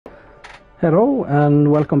Hello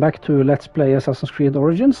and welcome back to Let's Play Assassin's Creed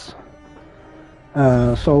Origins.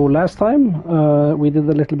 So last time we did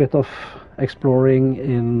a little bit of exploring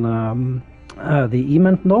in the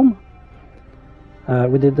Iment Nome.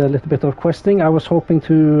 We did a little bit of questing. I was hoping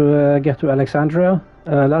to get to Alexandria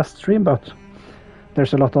last stream, but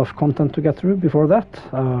there's a lot of content to get through before that.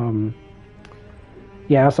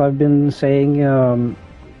 Yeah, as I've been saying,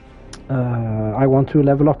 I want to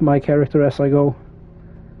level up my character as I go.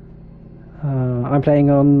 I'm playing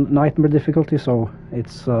on Nightmare difficulty, so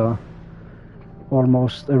it's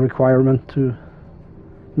almost a requirement to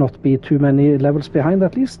not be too many levels behind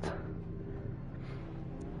at least.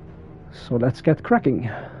 So let's get cracking.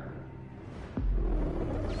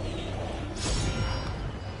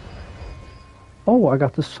 Oh, I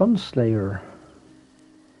got the Sun Slayer.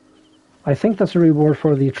 I think that's a reward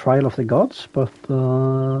for the Trial of the Gods, but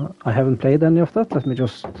I haven't played any of that. Let me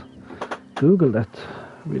just Google that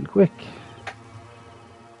real quick.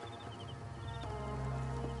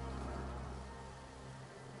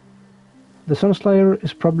 The Sunslayer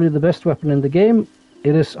is probably the best weapon in the game.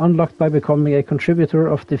 It is unlocked by becoming a contributor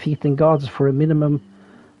of defeating gods for a minimum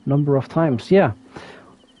number of times. Yeah,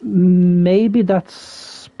 maybe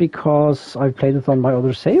that's because I've played it on my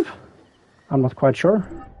other save. I'm not quite sure,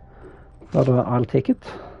 but I'll take it.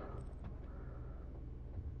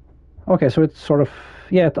 Okay, so it's sort of,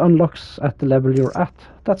 yeah, it unlocks at the level you're at.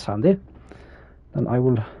 That's handy. Then I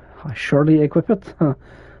will surely equip it.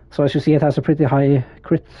 So as you see, it has a pretty high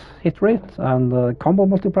crit hit rate and combo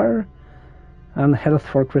multiplier and health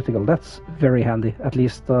for critical. That's very handy, at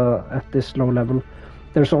least at this low level.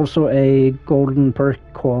 There's also a golden perk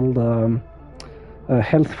called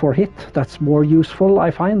health for hit. That's more useful,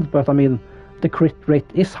 I find, but I mean, the crit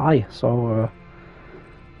rate is high, so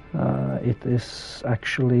it is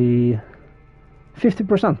actually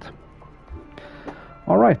 50%.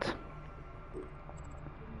 All right.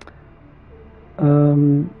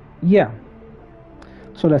 Yeah,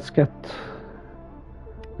 so let's get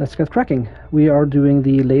cracking. We are doing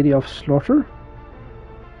the Lady of Slaughter,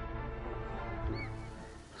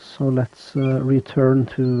 so let's return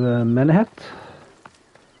to Menehet.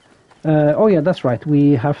 Oh yeah, that's right.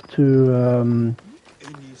 We have to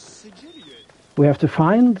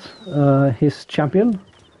find his champion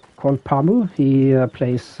called Pamu. He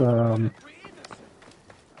plays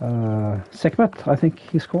Serqet, I think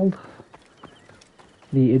he's called.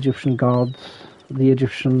 The Egyptian god, the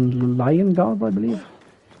Egyptian lion god, I believe.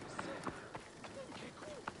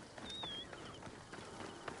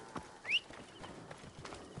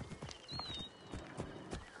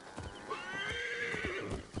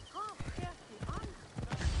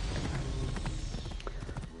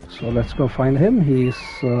 So let's go find him. He's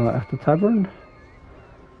at the tavern.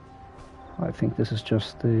 I think this is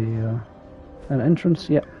just an entrance,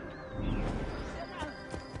 yeah.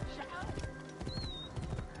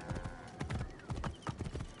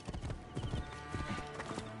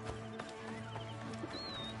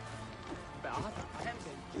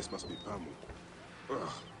 This must be Pamu. Ugh.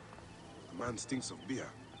 The man stinks of beer.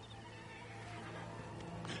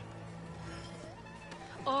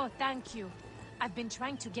 Oh, thank you. I've been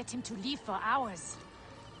trying to get him to leave for hours.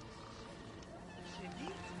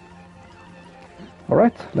 All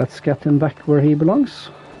right, let's get him back where he belongs.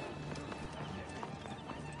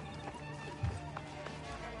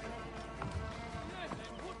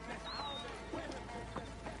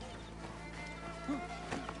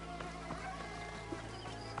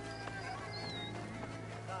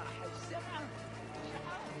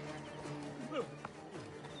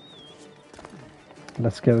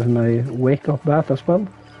 Let's give him a wake-up bath as well.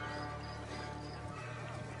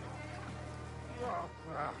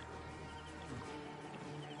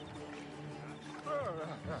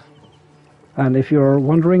 And if you're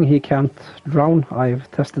wondering, he can't drown. I've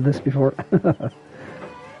tested this before.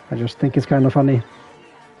 I just think it's kind of funny.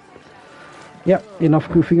 Yeah, enough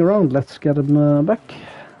goofing around. Let's get him back.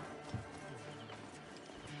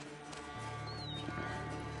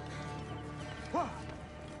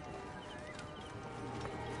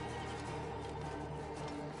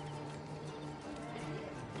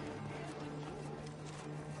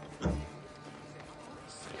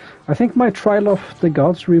 I think my Trial of the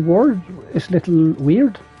Gods reward is a little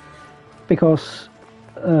weird, because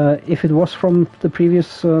if it was from the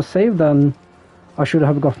previous save, then I should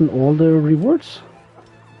have gotten all the rewards.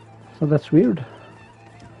 So that's weird.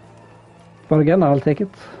 But again, I'll take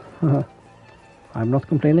it. I'm not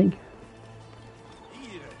complaining.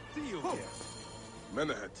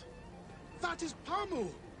 Menehet. That is Pamu!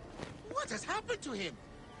 What has happened to him?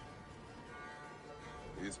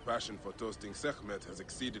 His passion for toasting Serqet has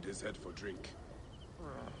exceeded his head for drink.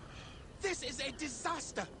 This is a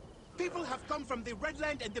disaster. People have come from the Red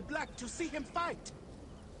Land and the Black to see him fight.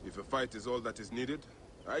 If a fight is all that is needed,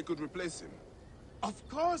 I could replace him. Of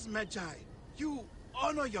course, Magi. You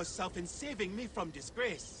honor yourself in saving me from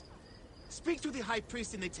disgrace. Speak to the High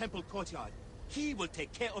Priest in the temple courtyard. He will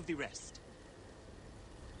take care of the rest.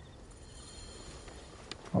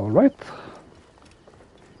 All right.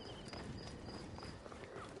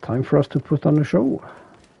 Time for us to put on a show.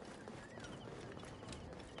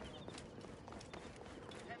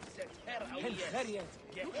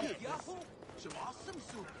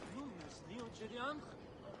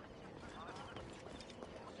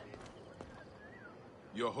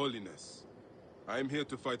 Your Holiness, I am here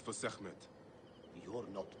to fight for Serqet. You're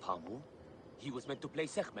not Pamu. He was meant to play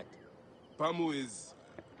Serqet. Pamu is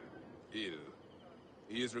ill.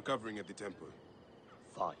 He is recovering at the temple.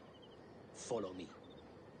 Fine. Follow me.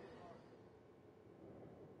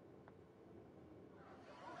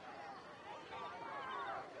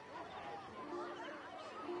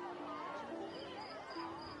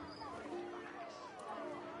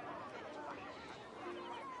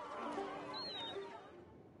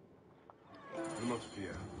 Do not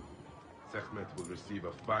fear. Serqet will receive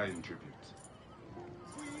a fine tribute.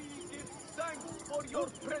 We give thanks for your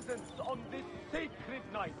presence on this sacred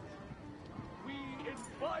night. We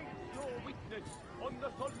invite your witness on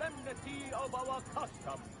the solemnity of our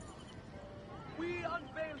custom. We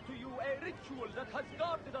unveil to you a ritual that has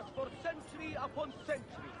guarded us for century upon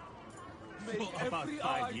century. May every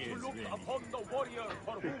eye to look upon the warrior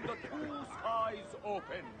for whom the two skies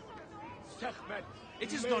open. Serqet,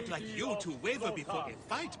 It is not like you to waver before a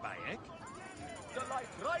fight, Bayek. the light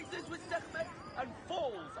rises with Serqet and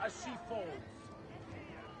falls as she falls.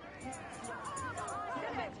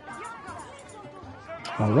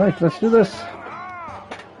 All right, let's do this.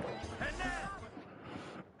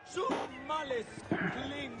 Should malice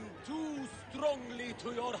cling too strongly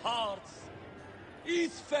to your hearts,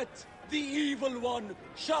 Isfet, the evil one,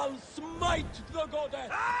 shall smite the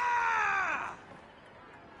goddess.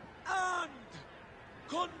 And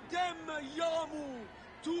condemn Yamu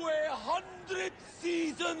to 100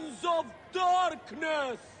 seasons of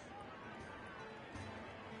darkness.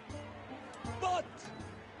 But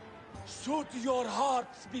should your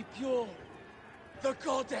hearts be pure, the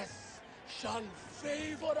goddess shall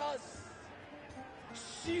favor us,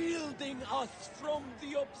 shielding us from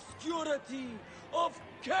the obscurity of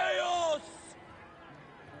chaos.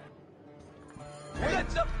 Let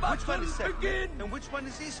the battle begin! And which one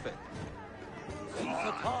is Isfet? Since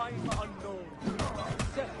a time unknown,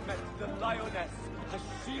 Serqet the lioness has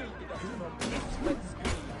shielded us from Isfet's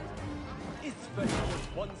greed. Isfet was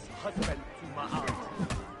once husband to Ma'at,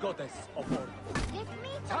 goddess of order. Give me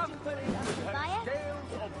Tampering with her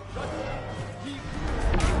scales of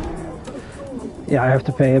judgment, Yeah, I have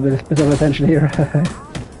to pay a bit of attention here.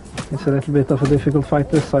 It's a little bit of a difficult fight,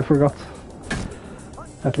 this, I forgot.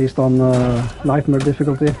 At least on nightmare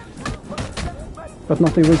difficulty. But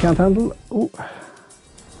nothing we can't handle. Ooh.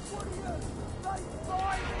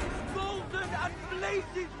 golden and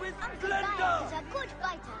blazes with Uncle splendor. Bayek is a good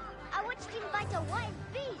fighter. I watched him fight a wild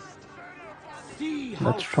beast. See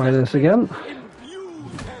how Let's try this again.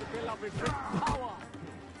 imbued her beloved with power.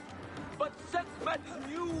 But Serqet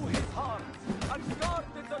knew his heart and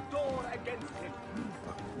guarded the door against him.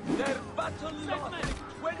 Their battle lasted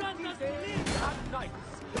 20 days and nights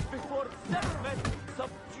before Serqet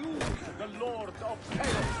subdued the Lord of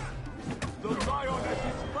Chaos. The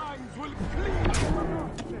lioness's fangs will cleave.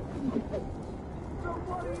 The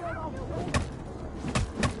warrior of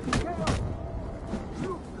Chaos.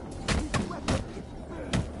 Look, his weapon is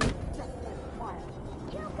filled with death fire.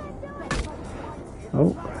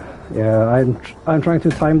 Oh, yeah, I'm trying to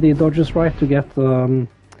time the dodges right to get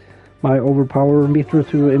my overpower meter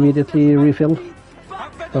to immediately refill.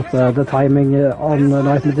 But the timing on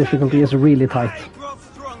nightmare difficulty is really tight.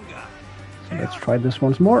 So let's try this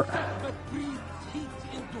once more.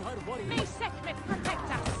 May Serqet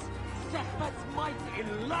protect us. Serqet's might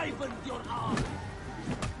enlivened your arm.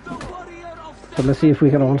 The warrior of So let's see if we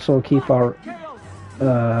can also keep our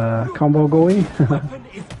combo going. weapon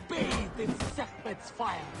is bathed in Serqet's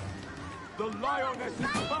fire. The lioness's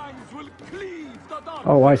fangs will cleave the dark.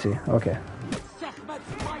 Oh, I see. Okay.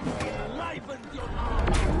 Serqet's might enlivened your arm.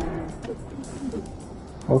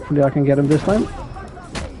 Hopefully I can get him this time.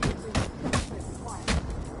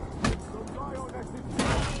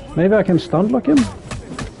 Maybe I can stun lock him.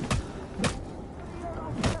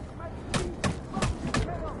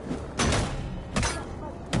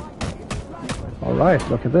 All right,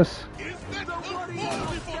 look at this.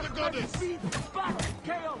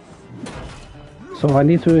 So I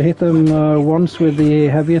need to hit him once with the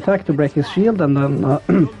heavy attack to break his shield, and then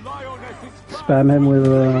spam him with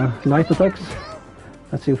light attacks.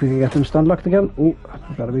 Let's see if we can get him stun locked again. Ooh,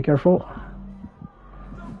 gotta be careful.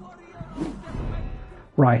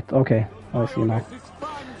 Right, okay, I see now.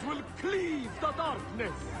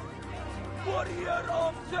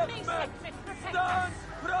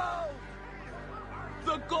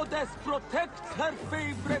 The goddess protects her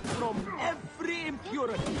favorite from every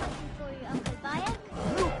impurity. For you, Uncle Bayek?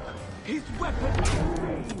 Look, his weapon.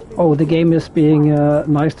 Oh, the game is being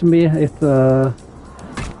nice to me. It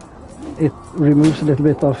removes a little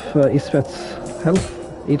bit of Isfet's health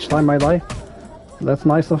each time I die. That's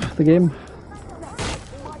nice of the game.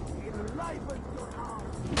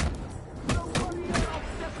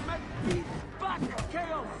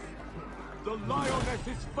 The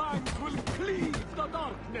lioness's fangs will cleave the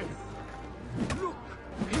darkness. Look,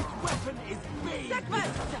 his weapon is bathed. Serqet!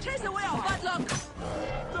 Chase away our bad luck!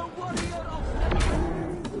 The warrior of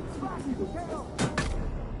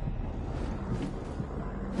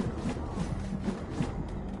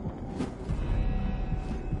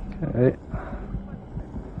Okay.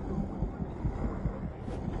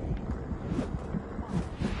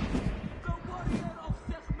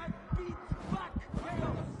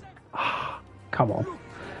 Come on.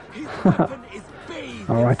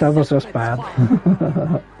 Alright, that was just bad. In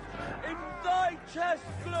thy chest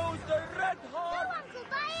glows the red heart. No, Uncle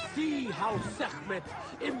Bayek! See how Serqet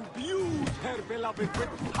imbued her beloved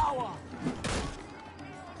with power.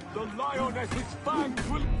 The lioness's fangs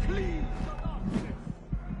will cleave the darkness.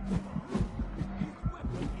 His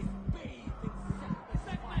weapon is bathed in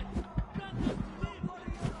Serqet.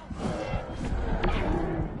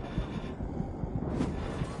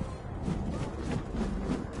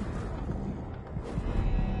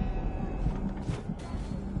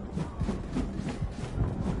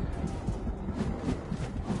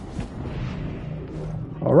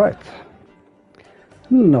 Alright.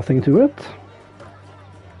 Nothing to it.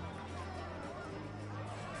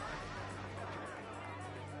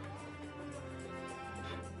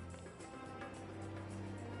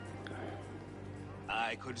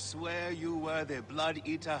 I could swear you were the Blood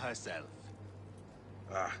Eater herself.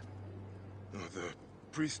 Ah. No, the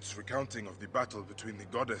priest's recounting of the battle between the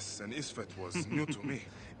goddess and Isfet was new to me.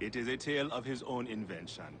 It is a tale of his own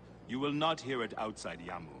invention. You will not hear it outside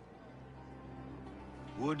Yamu.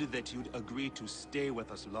 Would that you'd agree to stay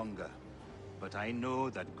with us longer. But I know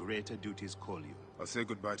that greater duties call you. I'll say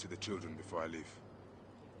goodbye to the children before I leave.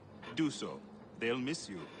 Do so. They'll miss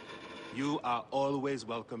you. You are always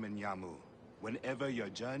welcome in Yamu, whenever your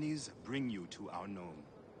journeys bring you to our Nome.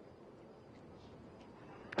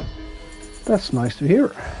 That's nice to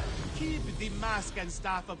hear. Keep the mask and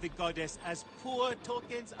staff of the goddess as poor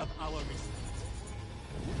tokens of our respect.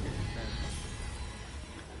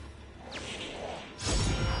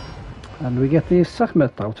 And we get the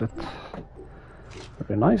Serqet outfit.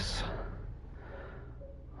 Very nice.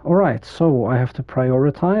 Alright, so I have to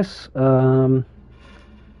prioritize.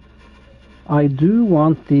 I do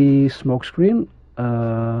want the smoke screen.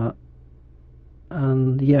 And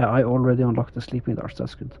yeah, I already unlocked the sleeping darts,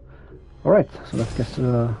 that's good. Alright, so let's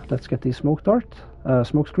get the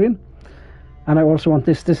smoke screen. And I also want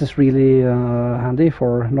this. This is really handy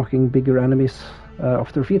for knocking bigger enemies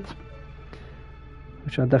off their feet,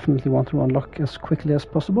 which I definitely want to unlock as quickly as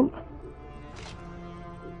possible.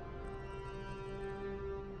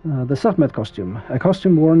 The Serqet costume. A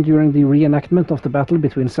costume worn during the reenactment of the battle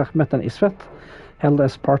between Serqet and Isfet, held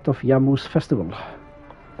as part of Yamu's festival.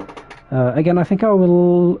 Again, I think I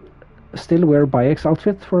will still wear Bayek's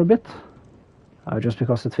outfit for a bit, just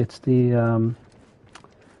because it fits the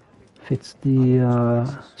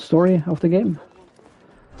story of the game.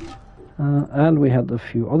 And we had a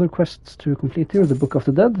few other quests to complete here. The Book of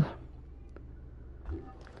the Dead.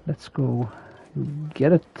 Let's go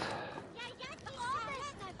get it.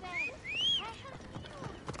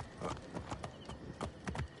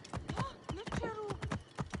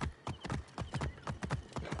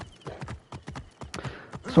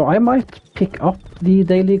 So I might pick up the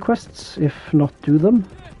daily quests, if not do them.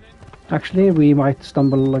 Actually, we might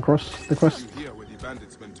stumble across the quest. Here where the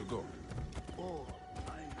bandits meant to go.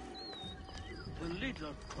 The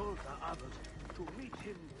leader told the others to meet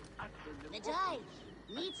him at the Medjay,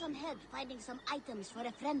 need some help finding some items for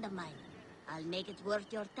a friend of mine. I'll make it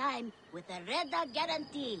worth your time with a Reda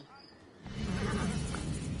guarantee.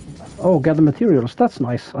 Oh, gather materials. That's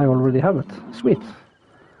nice. I already have it. Sweet.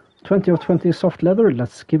 20 of 20 soft leather.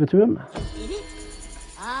 Let's give it to him.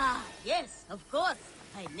 Ah, yes, of course.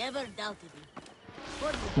 I never doubted it.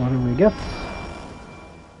 What do we get?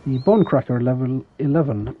 The Bone Cracker level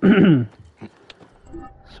 11.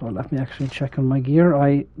 So let me actually check on my gear.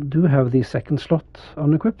 I do have the second slot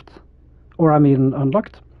unequipped. Or I mean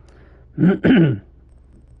unlocked.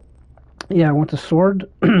 Yeah, I want a sword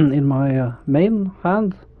in my main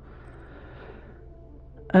hand.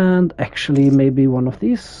 And actually maybe one of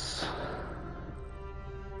these.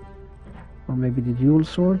 Or maybe the dual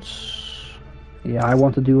swords. Yeah, I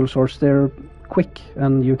want the dual swords. They're quick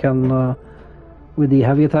and you can, with the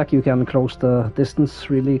heavy attack, you can close the distance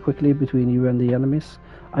really quickly between you and the enemies.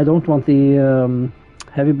 I don't want the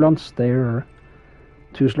heavy blunts. They're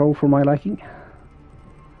too slow for my liking.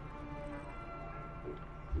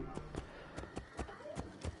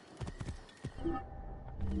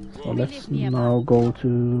 So let's now go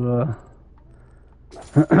to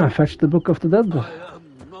fetch the Book of the Dead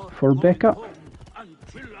for Becca.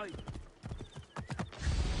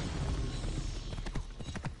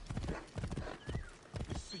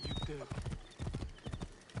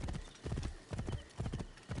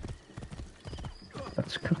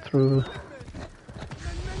 Let's cut through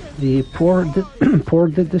the poor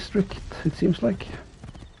district, it seems like.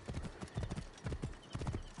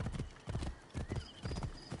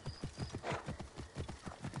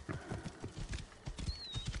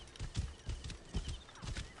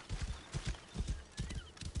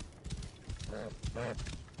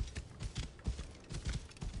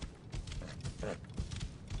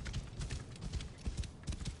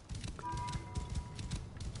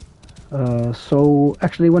 So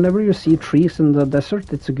actually whenever you see trees in the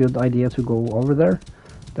desert, it's a good idea to go over there.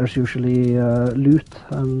 There's usually loot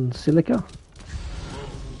and silica.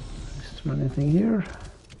 Is there anything here?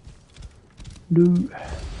 No.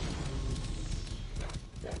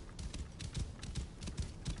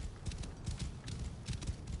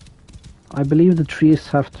 I believe the trees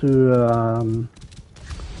have to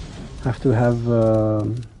have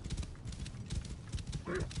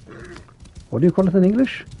what do you call it in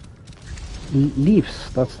English?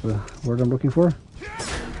 Leaves, that's the word I'm looking for.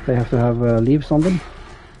 They have to have leaves on them.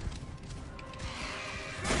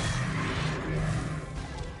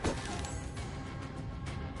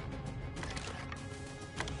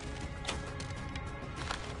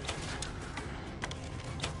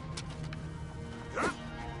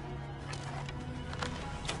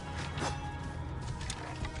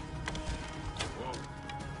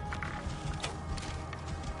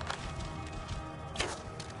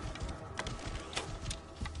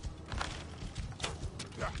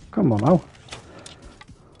 Come on now.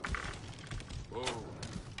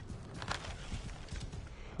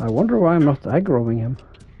 I wonder why I'm not aggroing him.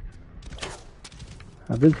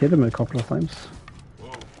 I did hit him a couple of times.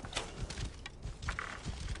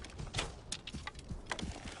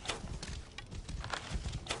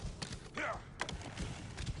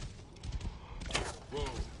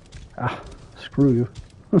 Ah, screw you.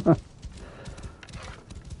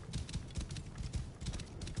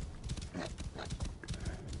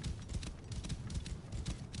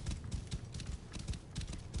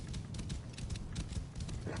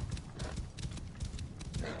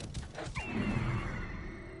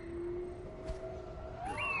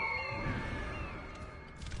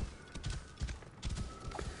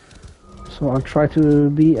 So I'll try to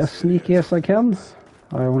be as sneaky as I can.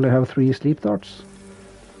 I only have 3 sleep darts,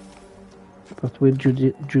 but with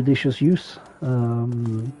judicious use, I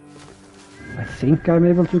think I'm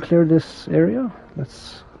able to clear this area.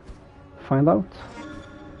 Let's find out.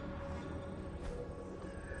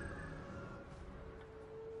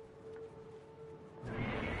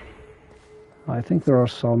 I think there are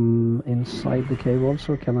some inside the cave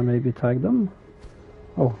also. Can I maybe tag them?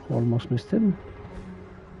 Oh, almost missed him.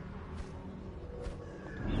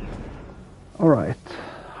 Alright,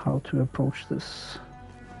 how to approach this?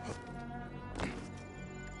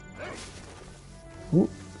 Ooh,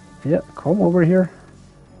 yeah, come over here.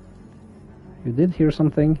 You did hear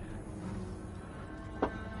something.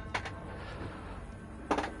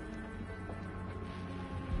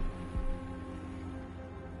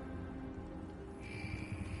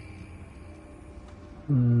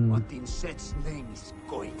 What in Set's name is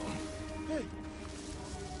going on?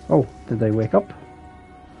 Oh, did they wake up?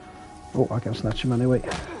 Oh, I can snatch him anyway.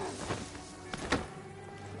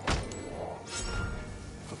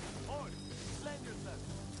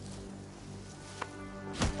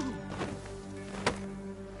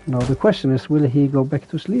 Now the question is, will he go back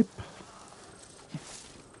to sleep?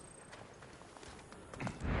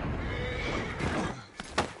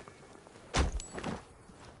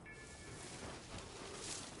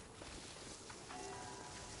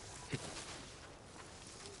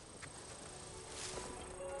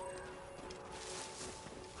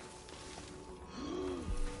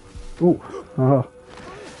 Oh,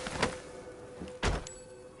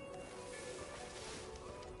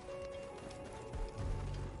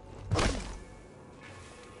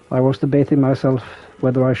 I was debating myself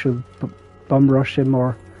whether I should bum rush him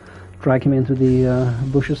or drag him into the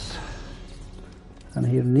bushes. And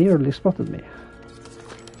he nearly spotted me.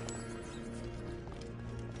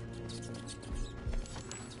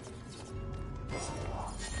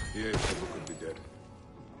 Here is the Book of the Dead.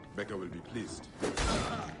 Becca will be pleased.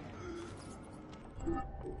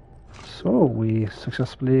 So, we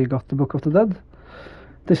successfully got the Book of the Dead.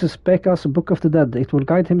 This is Becca's Book of the Dead. It will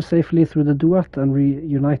guide him safely through the duat and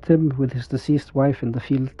reunite him with his deceased wife in the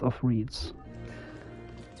field of reeds.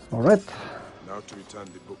 Alright. Now to return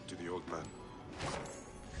the book to the old man.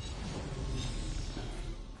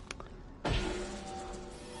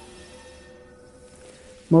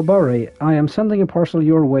 Mobare, I am sending a parcel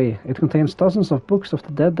your way. It contains dozens of books of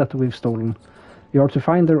the dead that we've stolen. You are to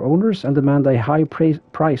find their owners and demand a high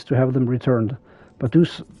price to have them returned. But do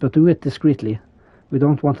it discreetly. We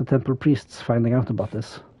don't want the temple priests finding out about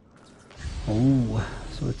this. Oh,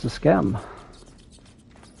 so it's a scam.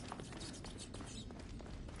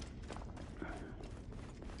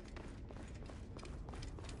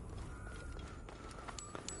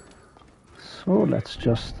 So let's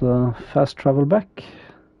just fast travel back.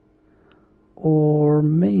 Or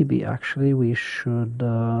maybe actually we should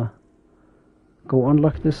go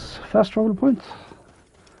unlock this fast travel point.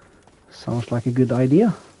 Sounds like a good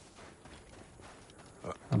idea.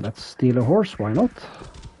 And let's steal a horse, why not?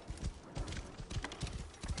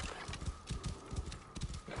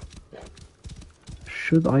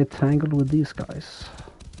 Should I tangle with these guys?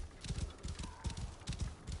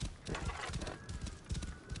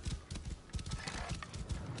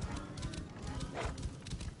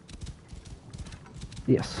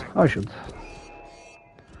 Yes, I should.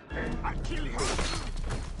 I kill you.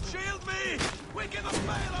 Shield me! We cannot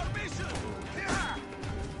fail our mission!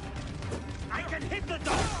 I can hit the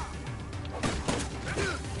dog!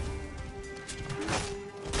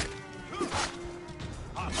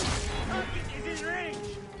 Target is in range!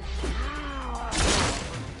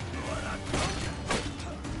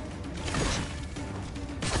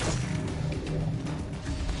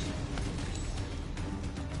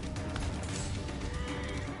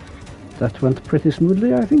 That went pretty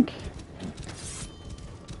smoothly, I think.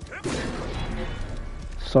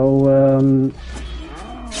 So,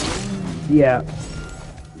 yeah.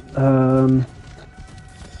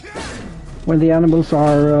 When the animals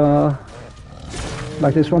are,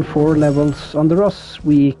 like this one, 4 levels under us,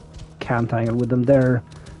 we can't tangle with them. They're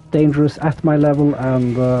dangerous at my level,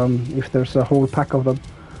 and if there's a whole pack of them,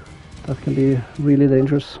 that can be really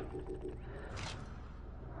dangerous.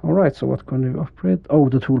 Alright, so what can you upgrade? Oh,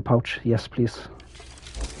 the tool pouch. Yes, please.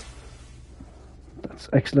 That's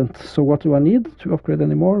excellent. So what do I need to upgrade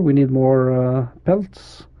any more? We need more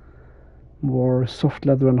pelts, more soft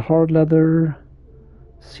leather and hard leather,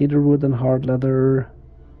 cedar wood and hard leather,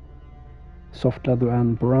 soft leather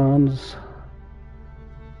and bronze,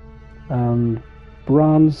 and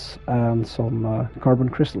some carbon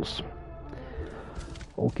crystals.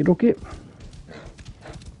 Okie dokie.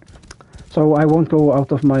 So I won't go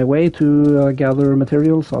out of my way to gather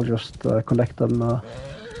materials, I'll just collect them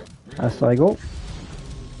as I go.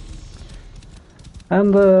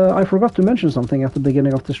 And I forgot to mention something at the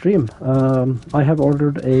beginning of the stream. I have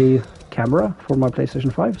ordered a camera for my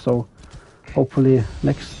PlayStation 5, so hopefully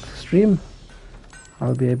next stream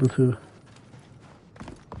I'll be able to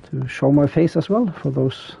show my face as well for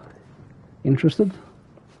those interested.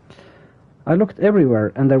 I looked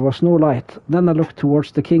everywhere, and there was no light. Then I looked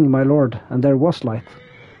towards the king, my lord, and there was light.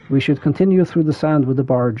 We should continue through the sand with the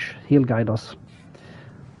barge. He'll guide us.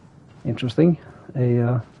 Interesting.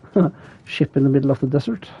 A ship in the middle of the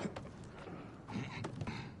desert.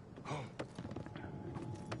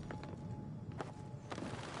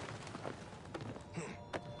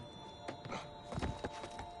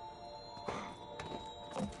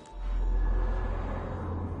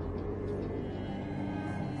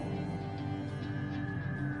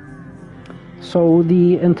 So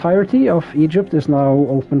the entirety of Egypt is now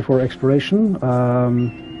open for exploration,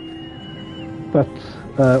 but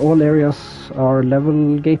all areas are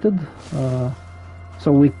level gated,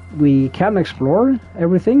 so we can explore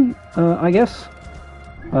everything, I guess,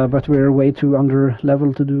 but we're way too under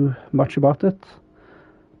level to do much about it.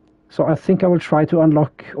 So I think I will try to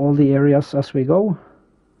unlock all the areas as we go.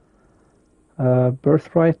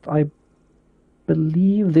 Birthright, I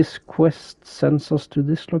believe this quest sends us to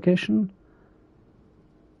this location.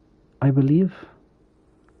 I believe.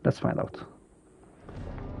 Let's find out.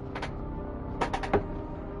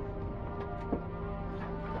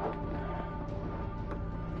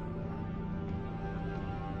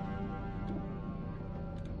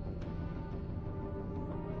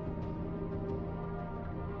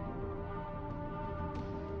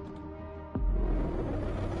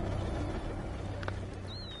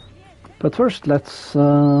 But first, let's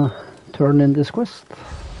turn in this quest.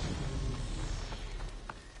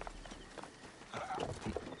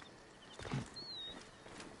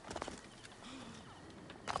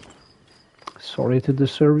 Sorry to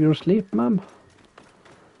disturb your sleep, ma'am.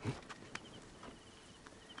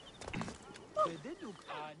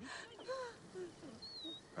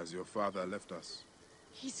 Has your father left us?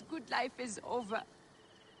 His good life is over.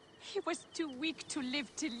 He was too weak to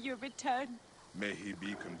live till you return. May he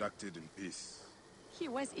be conducted in peace. He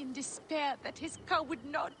was in despair that his cow would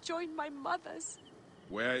not join my mother's.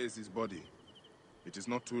 Where is his body? It is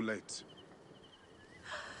not too late.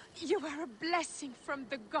 You are a blessing from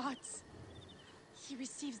the gods. He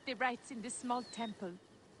receives the rites in this small temple.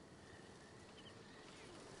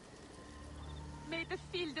 May the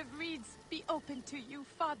field of reeds be open to you,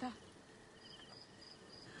 Father.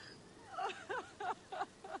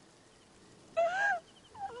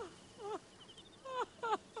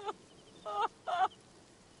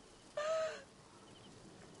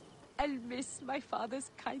 I'll miss my father's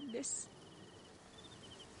kindness.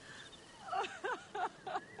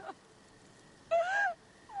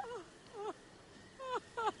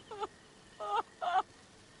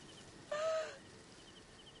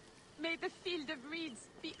 May the field of reeds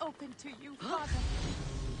be open to you, Father.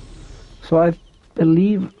 So I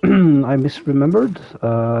believe I misremembered.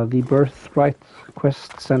 The Birthright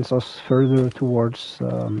quest sends us further towards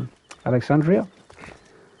Alexandria.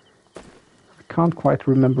 I can't quite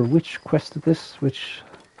remember which quest it is, which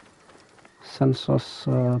sends us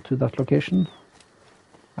to that location.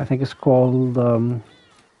 I think it's called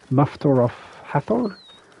Maftor of Hathor,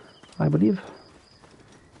 I believe.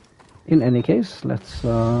 In any case, let's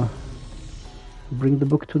bring the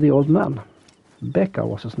book to the old man. Becca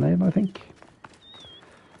was his name, I think.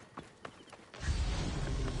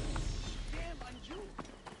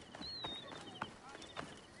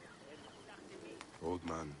 Old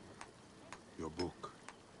man, your book.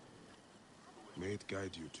 May it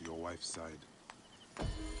guide you to your wife's side.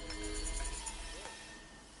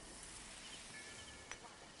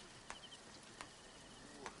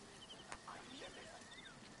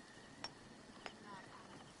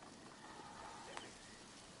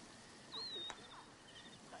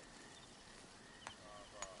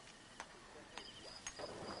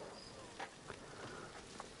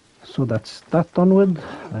 So that's that done with.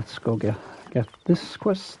 Let's go get this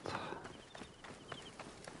quest.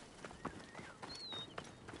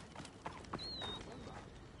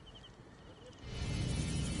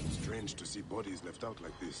 Strange to see bodies left out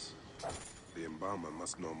like this. The embalmer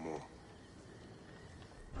must know more.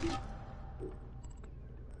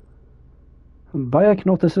 Bayek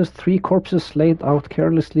notices 3 corpses laid out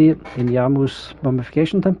carelessly in Yamu's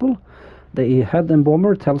mummification temple. The head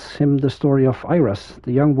embalmer tells him the story of Iris,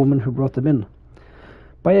 the young woman who brought them in.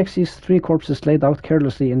 Bayek sees 3 corpses laid out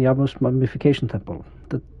carelessly in Yamu's mummification temple.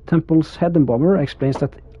 The temple's head embalmer explains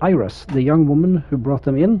that Iris, the young woman who brought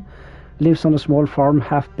them in, lives on a small farm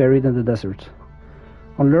half buried in the desert.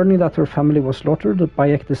 On learning that her family was slaughtered,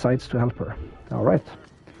 Bayek decides to help her. Alright.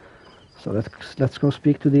 So let's go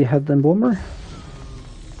speak to the head embalmer.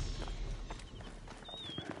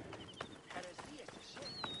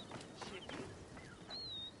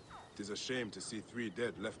 It is a shame to see 3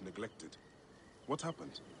 dead left neglected. What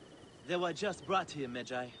happened? They were just brought here,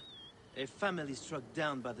 Magi. A family struck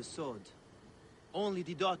down by the sword. Only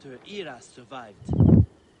the daughter, Ira, survived.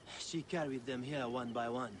 She carried them here one by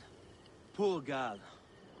one. Poor girl.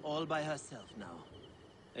 All by herself now.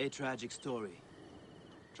 A tragic story.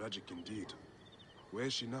 Tragic indeed. Where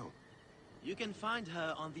is she now? You can find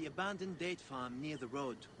her on the abandoned date farm near the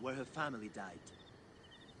road where her family died.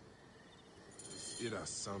 Ira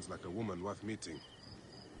sounds like a woman worth meeting.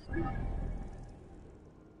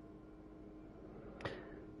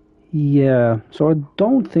 Yeah, so I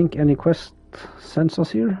don't think any quest sends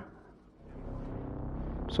us here.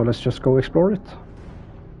 So let's just go explore it.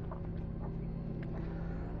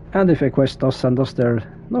 And if a quest does send us there,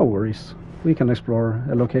 no worries. We can explore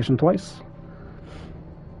a location twice.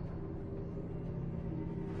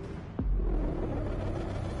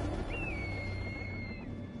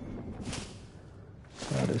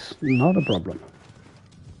 That is not a problem.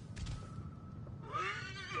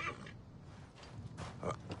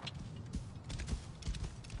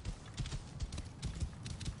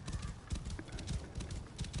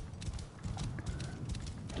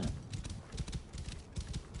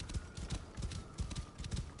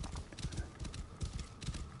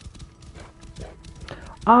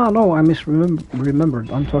 Ah, no, I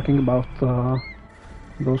misremembered. I'm talking about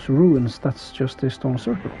those ruins. That's just a stone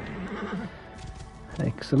circle.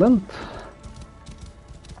 Excellent.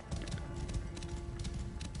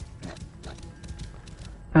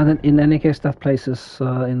 And then in any case, that place is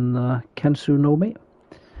in Iment Nome,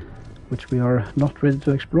 which we are not ready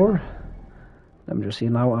to explore. Let me just see,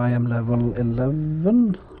 now I am level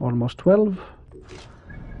 11, almost 12.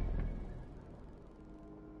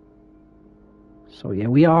 So yeah,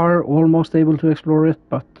 we are almost able to explore it,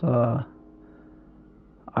 but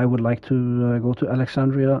I would like to go to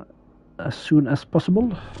Alexandria as soon as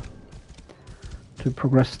possible to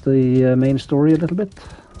progress the main story a little bit.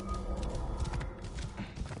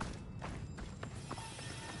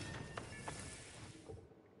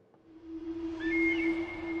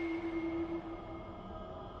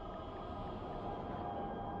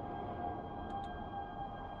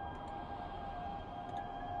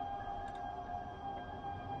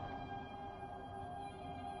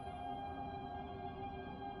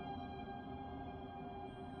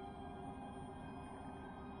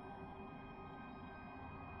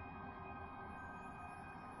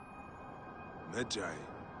 Magi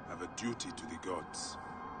have a duty to the gods.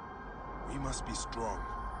 We must be strong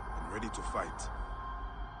and ready to fight.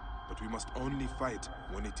 But we must only fight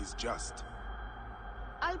when it is just.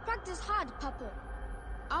 I'll practice hard, Papa.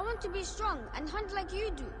 I want to be strong and hunt like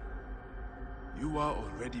you do. You are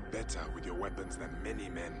already better with your weapons than many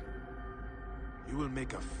men. You will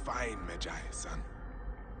make a fine Magi, son.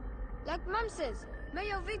 Like Mom says, may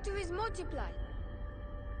your victories multiply.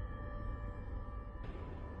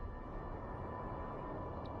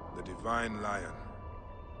 The divine lion,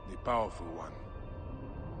 the powerful one.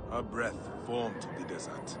 Her breath formed the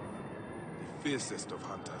desert, the fiercest of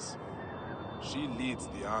hunters. She leads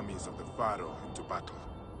the armies of the Pharaoh into battle.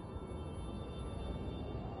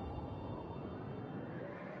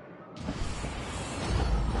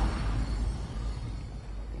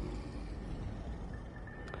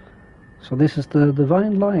 So this is the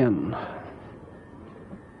divine lion.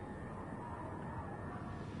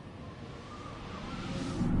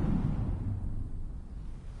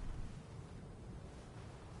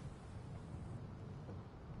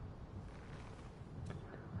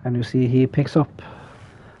 And you see he picks up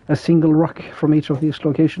a single rock from each of these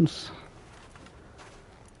locations.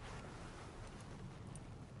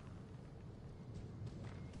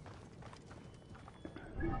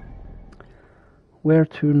 Where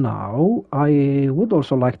to now? I would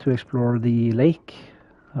also like to explore the lake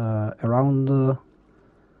around,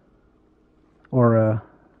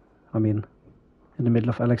 I mean, in the middle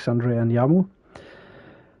of Alexandria and Yamu.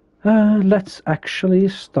 Let's actually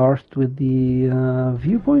start with the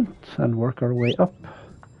viewpoint and work our way up.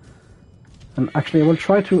 And actually, I will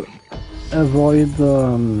try to avoid.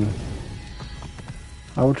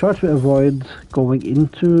 Going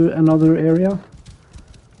into another area,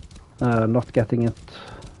 not getting it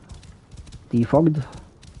defogged.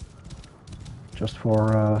 Just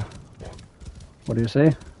for what do you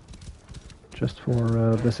say? Just for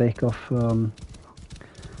the sake of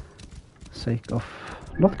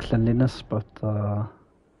not cleanliness, but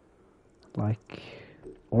like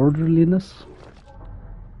orderliness,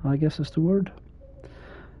 I guess is the word.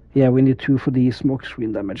 Yeah, we need 2 for the smoke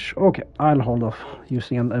screen damage. Okay, I'll hold off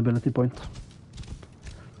using an ability point.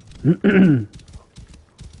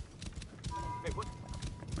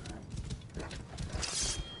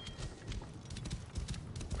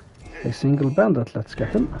 A single bandit, let's get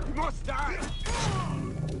him.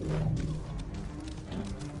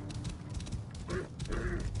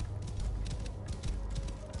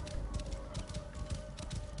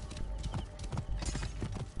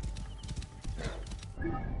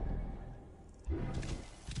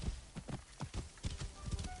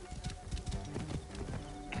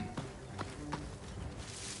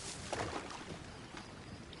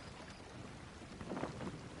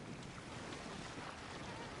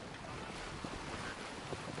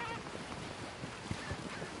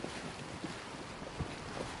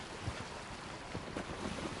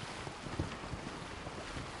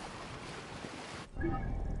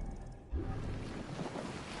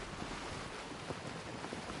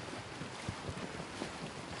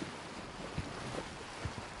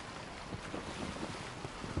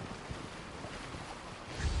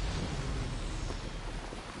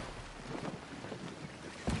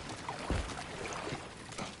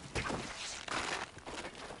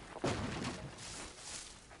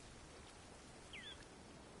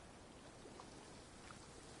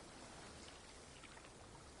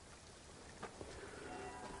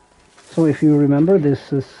 So if you remember,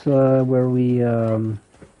 this is where we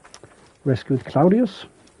rescued Claudius.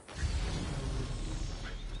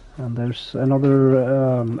 And there's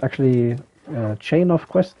another, chain of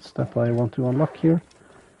quests that I want to unlock here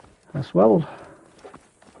as well.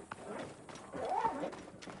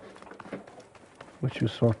 Which you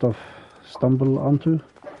sort of stumble onto.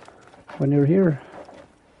 when you're here.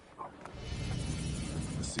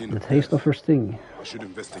 The The taste of her sting. I should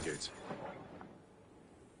investigate.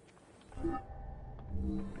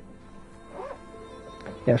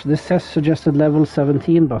 Yeah, so this says suggested level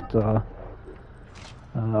 17, but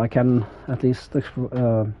I can at least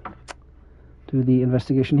do the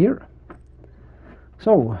investigation here.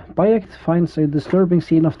 So, Bayek finds a disturbing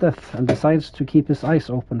scene of death and decides to keep his eyes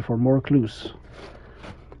open for more clues.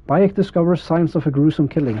 Bayek discovers signs of a gruesome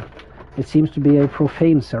killing. It seems to be a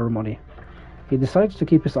profane ceremony. He decides to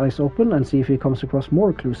keep his eyes open and see if he comes across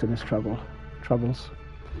more clues in his travels.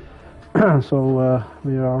 So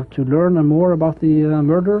we are to learn more about the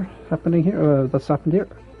murder happening here. That's happened here.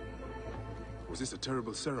 Was this a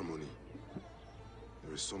terrible ceremony?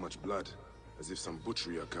 There is so much blood, as if some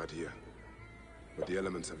butchery occurred here. But the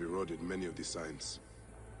elements have eroded many of the signs.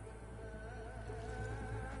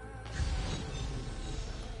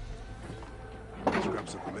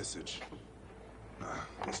 Scraps of the message.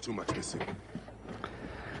 There's too much missing.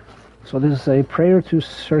 So this is a prayer to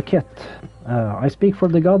Serqet. I speak for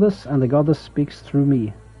the goddess, and the goddess speaks through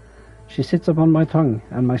me. She sits upon my tongue,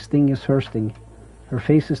 and my sting is her sting. Her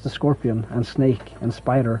face is the scorpion, and snake, and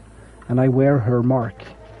spider, and I wear her mark.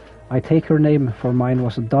 I take her name, for mine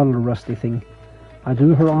was a dull, rusty thing. I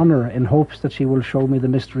do her honor in hopes that she will show me the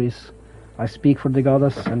mysteries. I speak for the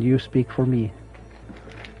goddess, and you speak for me.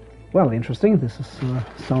 Well, interesting. This is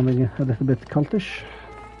sounding a little bit cultish.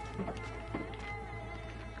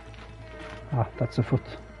 Ah, that's a foot.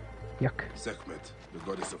 Yuck. Serqet, the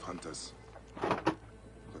goddess of hunters.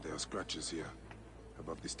 But there are scratches here,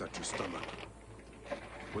 above the statue's stomach.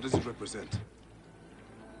 What does it represent?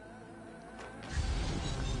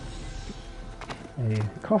 A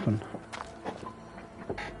coffin.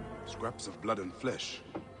 Scraps of blood and flesh.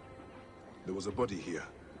 There was a body here.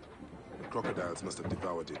 The crocodiles must have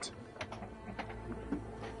devoured it.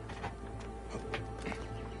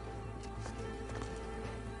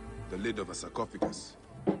 The lid of a sarcophagus.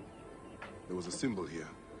 There was a symbol here,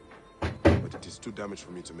 but it is too damaged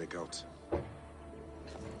for me to make out.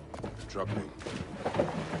 Troubling.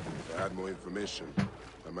 If I had more information,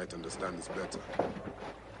 I might understand this better.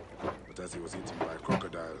 But as he was eaten by a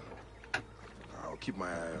crocodile, I'll keep my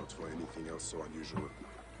eye out for anything else so unusual.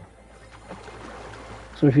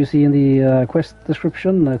 So if you see in the quest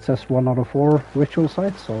description, it says 1 out of 4 ritual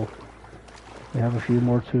sites, so we have a few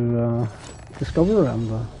more to discover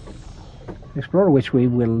and explore, which we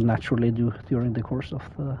will naturally do during the course of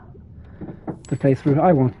the playthrough.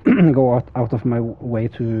 I won't go out of my way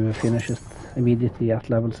to finish it immediately at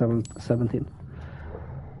level 17.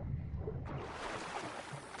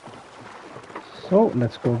 So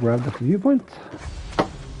let's go grab the viewpoint.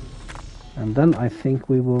 And then I think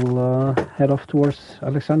we will head off towards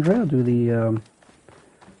Alexandria, do the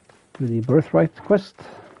Birthright quest.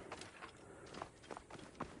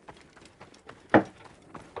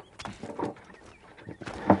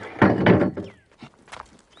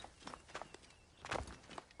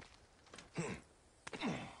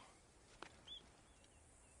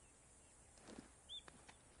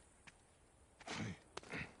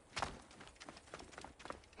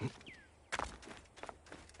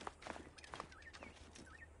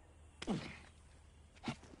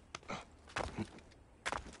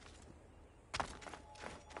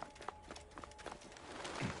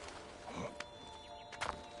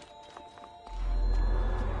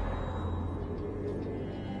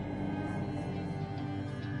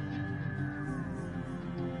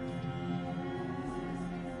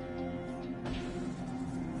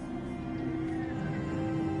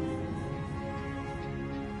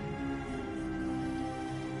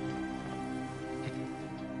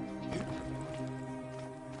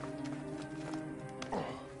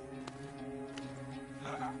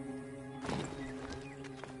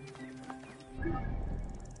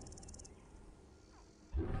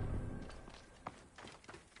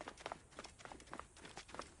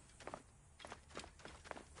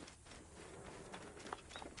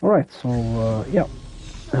 Alright, so yeah,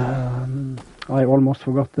 I almost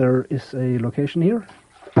forgot there is a location here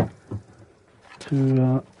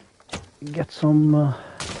to get some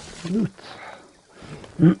loot.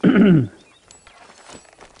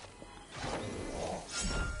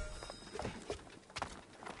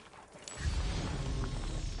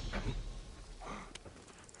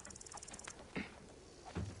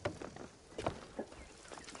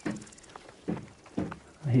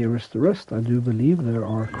 Here is the rest. I do believe there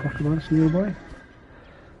are crocodiles nearby.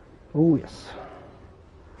 Oh yes.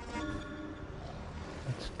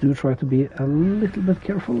 Let's do try to be a little bit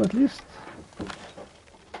careful at least.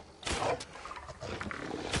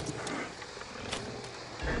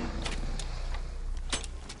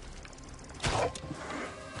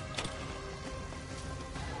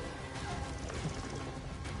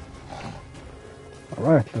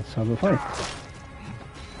 Alright, let's have a fight.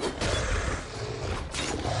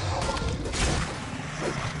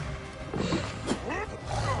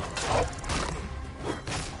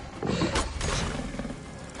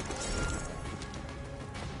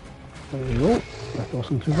 There we go. That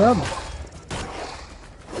wasn't too bad.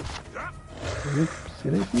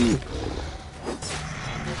 Oopsie-daisy.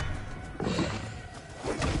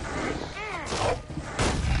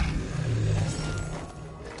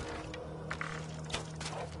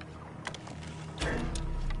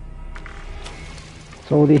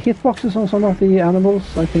 So the hitboxes on some of the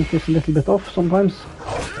animals I think is a little bit off sometimes.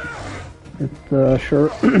 It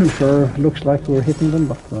sure looks like we're hitting them,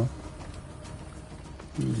 but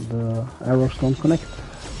the arrows don't connect.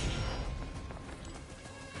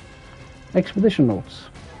 Expedition notes.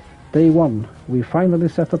 Day 1. We finally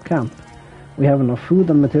set up camp. We have enough food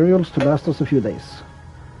and materials to last us a few days.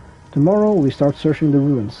 Tomorrow we start searching the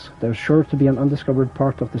ruins. There's sure to be an undiscovered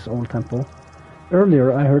part of this old temple.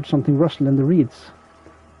 Earlier I heard something rustle in the reeds.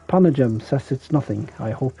 Panagem says it's nothing.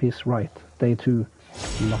 I hope he's right. Day 2.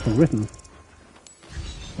 Nothing written.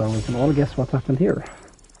 So we can all guess what happened here.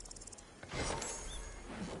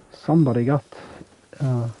 Somebody got,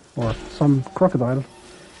 or some crocodile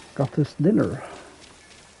got his dinner.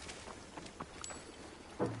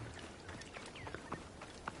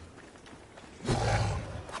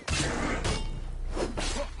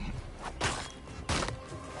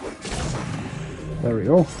 There we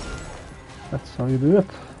go. That's how you do it.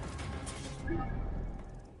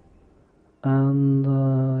 And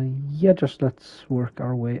yeah, just let's work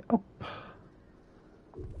our way up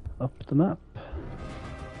the map.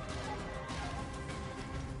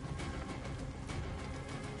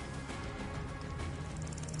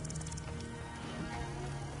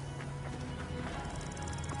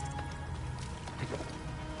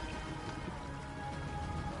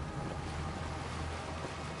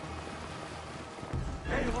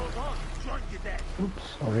 Oops,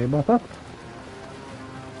 sorry about that.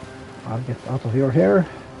 I'll get out of your hair.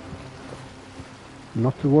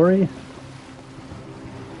 Not to worry.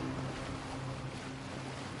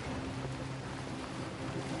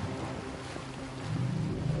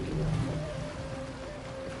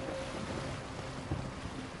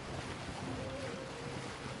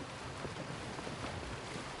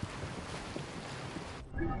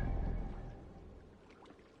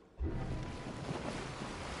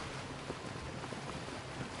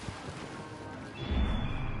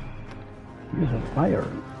 Use of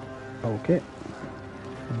iron. Okay.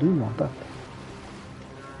 I do want that.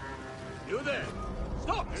 You there!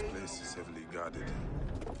 Stop! This place is heavily guarded.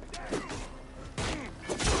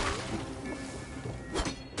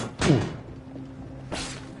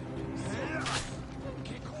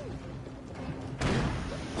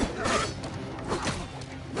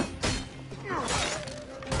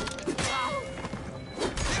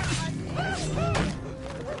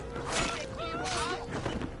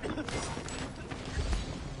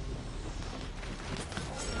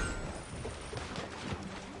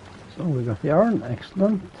 So we got the iron,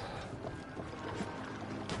 excellent.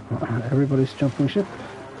 Everybody's jumping ship.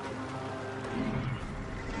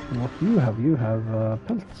 And what you have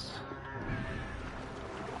pelts.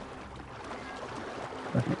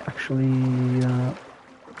 Let me actually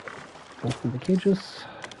open the cages.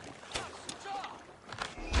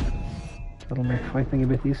 That'll make fighting a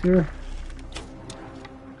bit easier.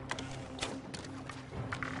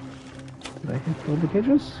 Did I hit all the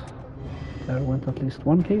cages? There went at least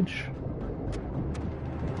one cage.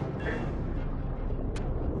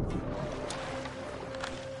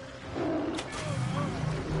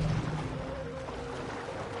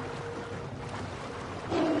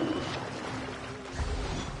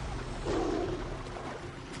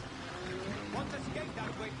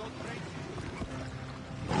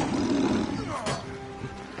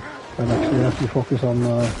 I'd actually have to focus on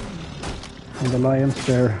the lions.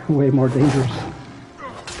 They're way more dangerous.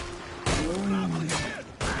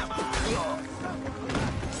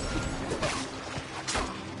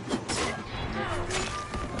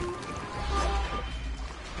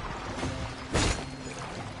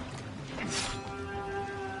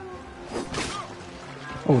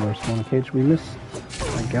 Oh, there's one cage we missed.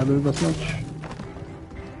 I gathered that much.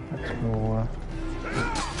 Let's go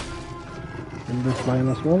in this line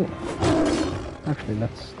as well. Actually,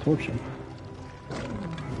 let's torch him.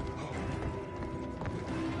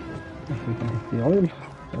 If we can hit the oil.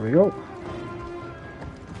 There we go.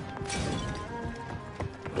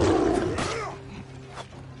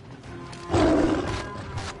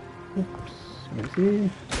 Oops, let me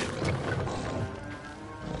see.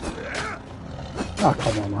 Ah,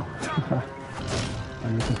 come on now. I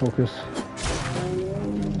need to focus.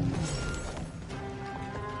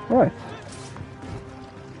 Right.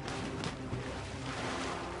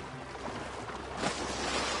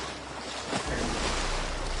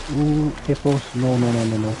 Ooh, hippos. No, no, no,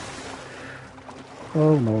 no, no.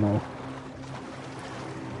 Oh, no, no.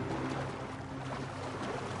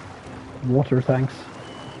 Water tanks.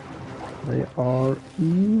 They are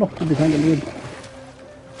not to be tangled with.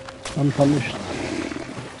 Unpunished.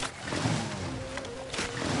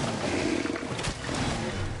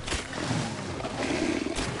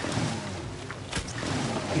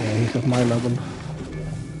 Yeah, he's at my level.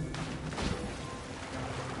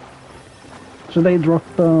 So they drop,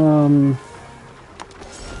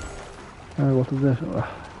 what is it?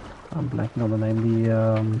 I'm blanking on the name.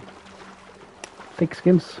 The thick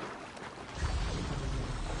skins,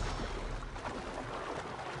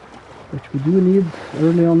 which we do need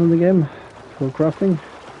early on in the game for crafting.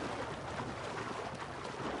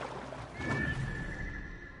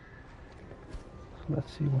 So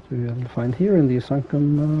let's see what we will find here in the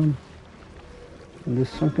sunken, in this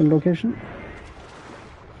sunken location.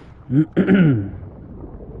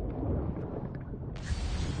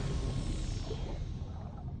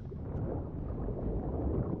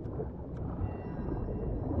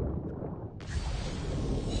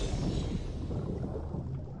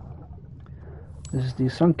 This is the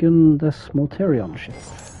sunken Desmoterion ship.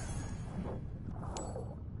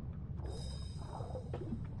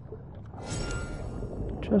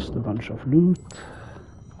 Just a bunch of loot.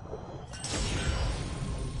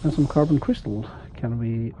 And some carbon crystal. Can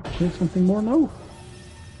we upgrade something more now?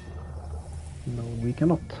 No, we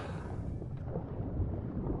cannot.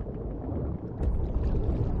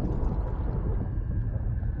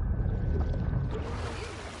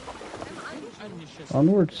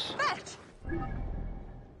 Onwards.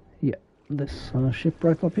 Yeah, this ship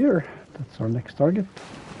right up here. That's our next target.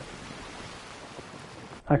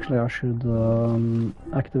 Actually, I should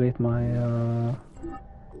activate my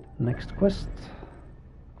next quest.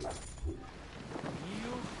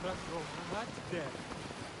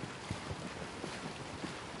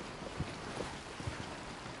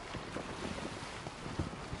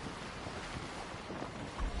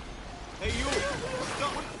 Hey, you!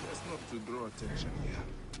 Stop! That's not to draw attention here.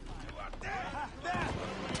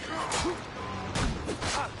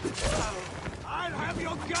 I'll have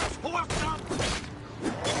your guts worked up!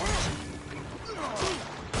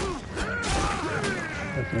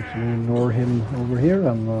 Let's actually lure him over here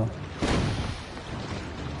and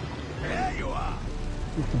There you are!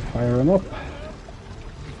 we can fire him up.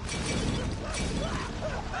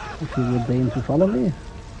 If he would deign to follow me.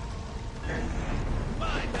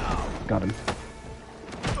 Got him.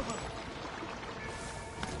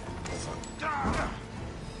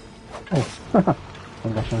 Oh, haha. I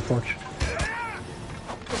lost my torch.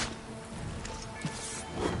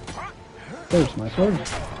 There's my sword.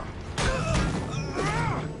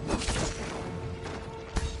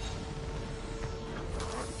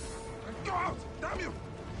 Go out! Damn you!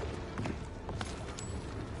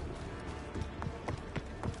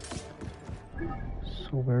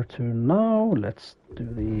 So where to now? Let's do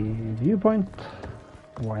the viewpoint.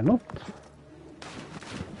 Why not?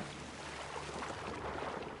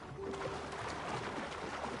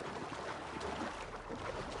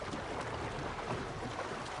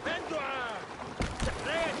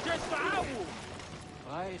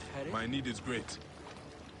 My need is great.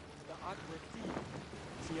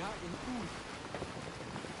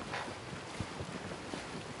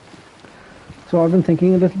 So I've been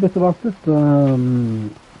thinking a little bit about it.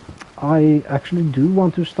 I actually do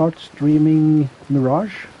want to start streaming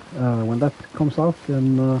Mirage when that comes out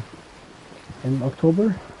in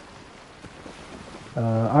October.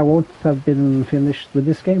 I won't have been finished with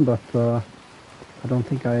this game, but I don't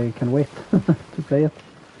think I can wait to play it.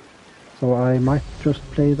 So I might just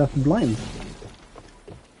play that blind.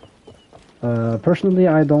 Personally,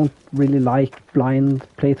 I don't really like blind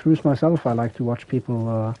playthroughs myself. I like to watch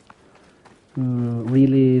people who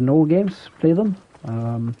really know games play them.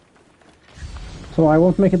 So I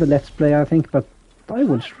won't make it a let's play, I think, but I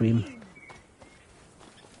will stream.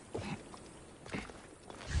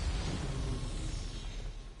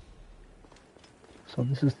 So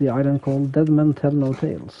this is the island called Dead Men Tell No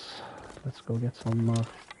Tales. Let's go get some...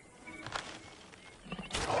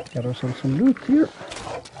 get ourselves some loot here.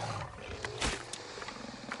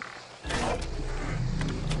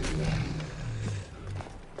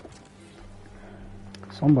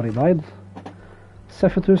 Somebody died.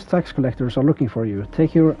 Cephatus tax collectors are looking for you.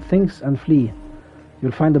 Take your things and flee.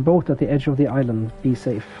 You'll find a boat at the edge of the island. Be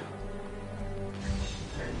safe.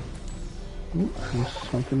 Ooh, who's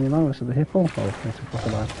hunting me now? Is it a hippo? Oh, it's a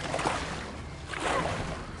crocodile.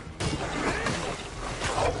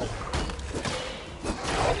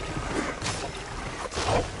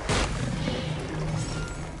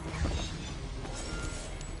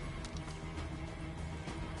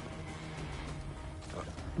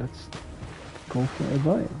 let's go for a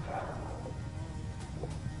dive.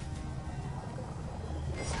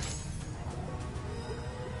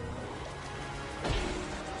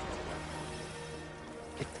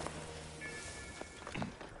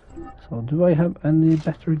 So do I have any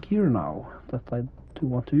better gear now that I do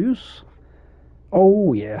want to use?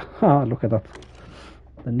 Oh yeah, look at that.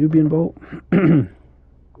 The Nubian bow.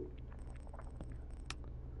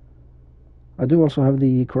 I do also have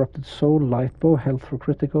the Corrupted Soul light bow, health for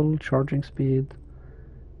critical, charging speed.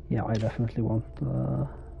 Yeah, I definitely want...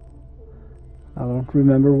 I don't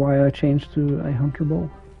remember why I changed to a hunter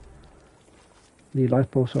bow. The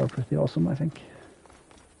light bows are pretty awesome, I think.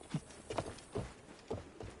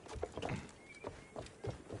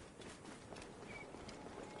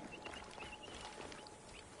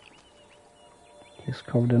 It's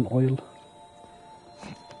covered in oil.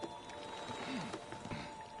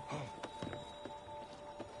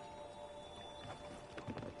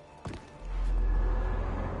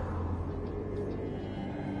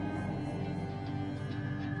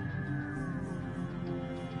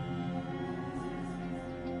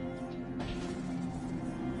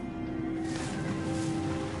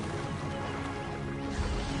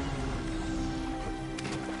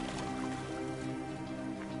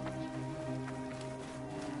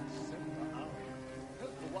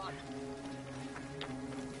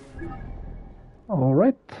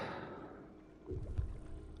 Alright,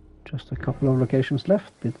 just a couple of locations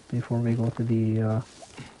left before we go to the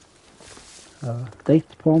date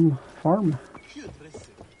palm farm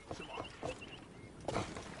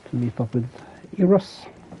to meet up with Iras,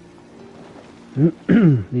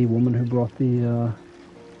 the woman who brought the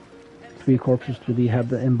 3 corpses to the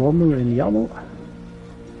head embalmer in Yamu.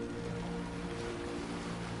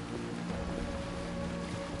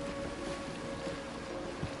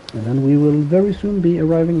 And then we will very soon be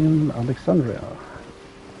arriving in Alexandria,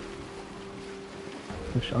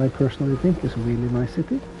 which I personally think is a really nice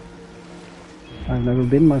city. I've never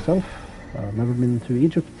been myself, I've never been to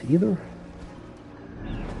Egypt either,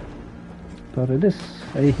 but it is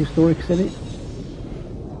a historic city,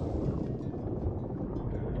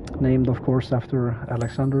 named of course after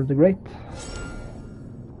Alexander the Great,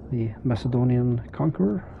 the Macedonian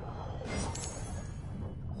conqueror.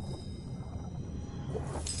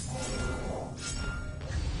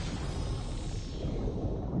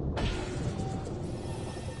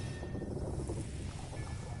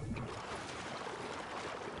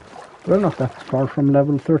 We're not that far from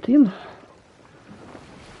level 13.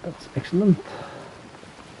 That's excellent.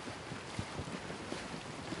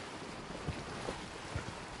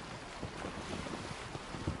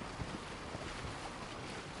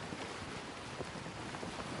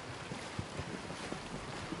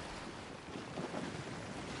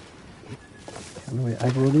 Can we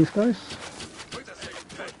aggro these guys?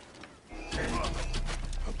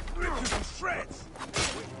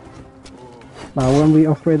 Now when we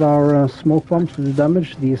upgrade our smoke bombs to do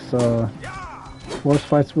damage, these force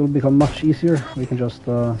fights will become much easier. We can just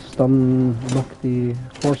stun lock the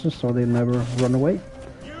horses so they never run away.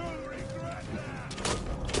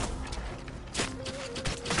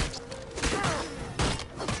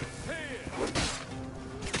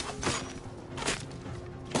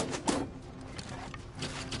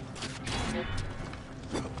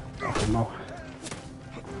 No.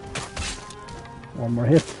 One more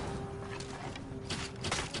hit.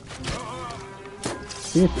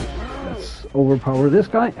 Let's overpower this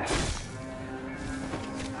guy.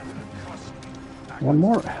 One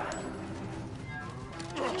more.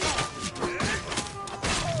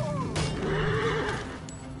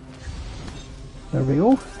 There we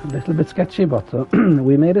go. A little bit sketchy, but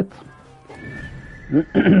we made it.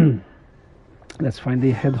 Let's find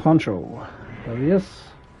the head honcho. There he is.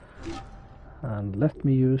 And let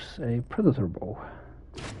me use a predator bow.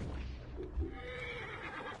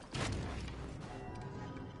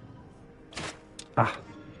 Ah,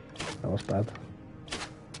 that was bad.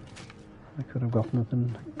 I could have gotten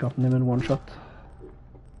him in one shot.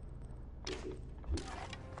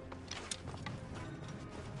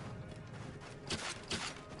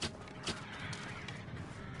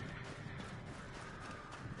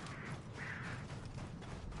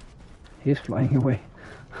 He's flying away.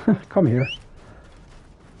 Come here.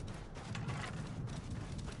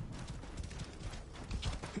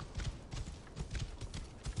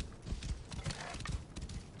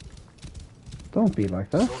 Don't be like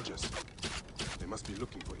that. Soldiers. They must be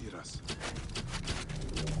looking for Iras.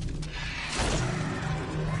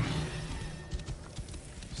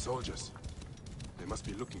 Soldiers. They must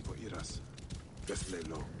be looking for Iras. Best lay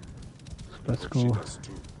low. Let's Hope she go does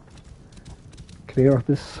too. clear out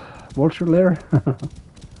this vulture lair.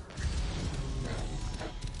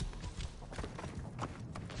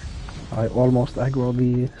 I almost aggro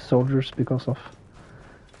the soldiers because of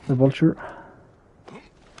the vulture.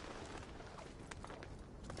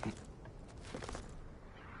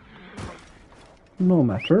 No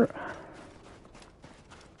matter.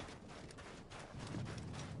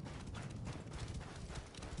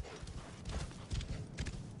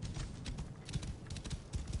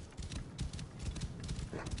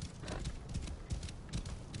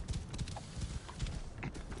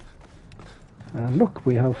 And look,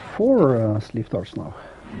 we have 4 sleep darts now.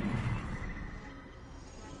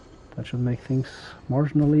 That should make things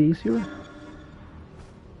marginally easier.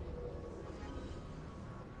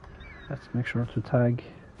 Let's make sure to tag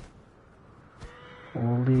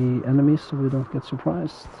all the enemies so we don't get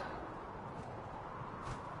surprised.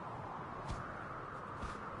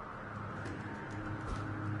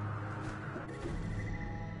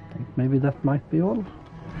 I think maybe that might be all.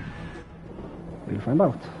 We'll find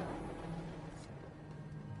out.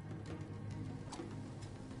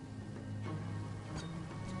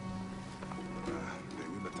 They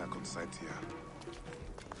will attack on sight here.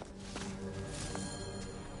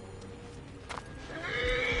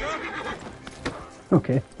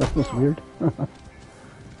 Okay, that was weird.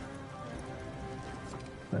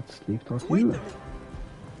 Let's sleep dart you.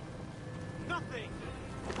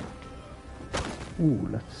 Ooh,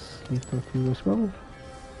 let's sleep dart you as well.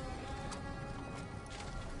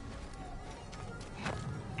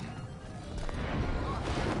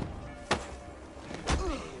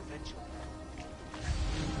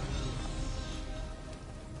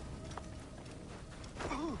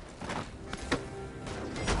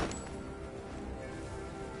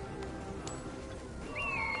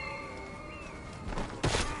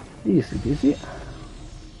 Easy peasy.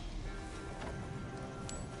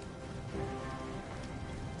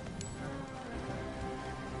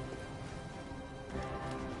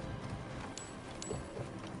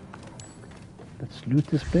 Let's loot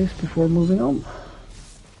this place before moving on.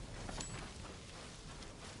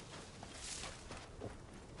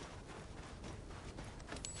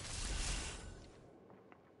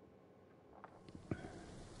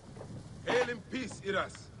 Hail in peace,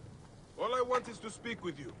 Iras. All I want is to speak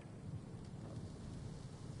with you.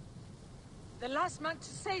 The last man to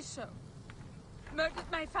say so. Murdered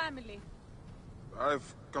my family.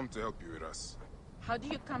 I've come to help you, Iras. How do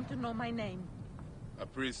you come to know my name? A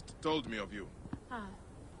priest told me of you. Ah.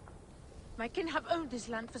 My kin have owned this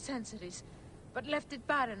land for centuries, but left it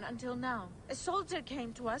barren until now. A soldier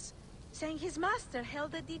came to us, saying his master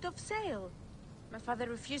held a deed of sale. My father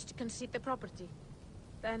refused to concede the property.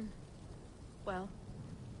 Then, well,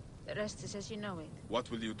 the rest is as you know it.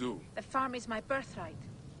 What will you do? The farm is my birthright.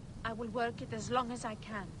 I will work it as long as I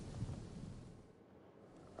can.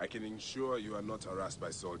 I can ensure you are not harassed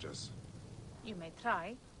by soldiers. You may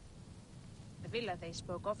try. The villa they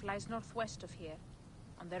spoke of lies northwest of here,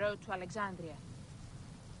 on the road to Alexandria.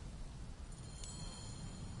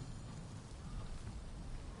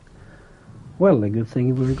 Well, a good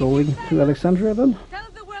thing we're going to Alexandria then.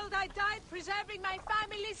 Tell the world I died preserving my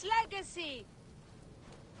family's legacy!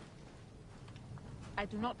 I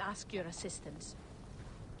do not ask your assistance.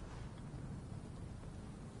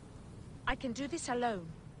 I can do this alone.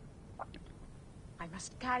 I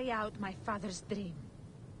must carry out my father's dream.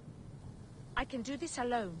 I can do this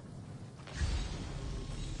alone.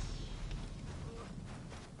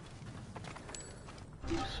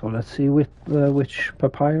 So let's see which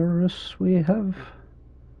papyrus we have.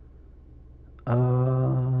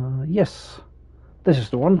 Yes, this is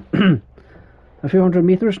the one. A few hundred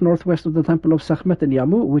meters northwest of the temple of Serqet in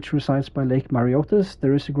Yamu, which resides by Lake Mariotis,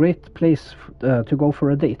 there is a great place to go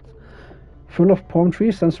for a date. Full of palm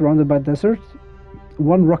trees and surrounded by desert,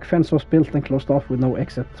 one rock fence was built and closed off with no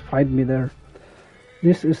exit. Find me there.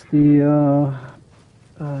 This is the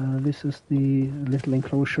little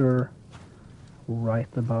enclosure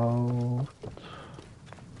right about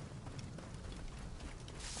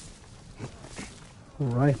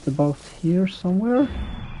here somewhere.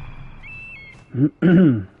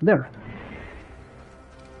 There.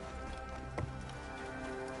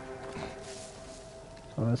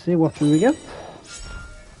 So let's see, what do we get?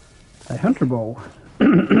 A hunter bow.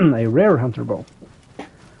 A rare hunter bow.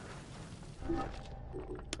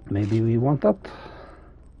 Maybe we want that.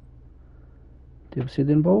 The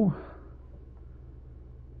obsidian bow.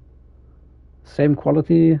 Same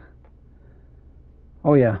quality.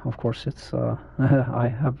 Oh yeah, of course it's I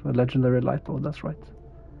have a legendary light bow, that's right.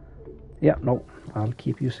 Yeah, no, I'll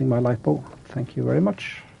keep using my light bow. Thank you very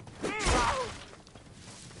much.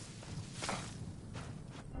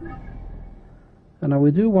 And now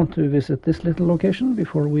we do want to visit this little location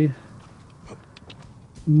before we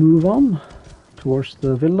move on towards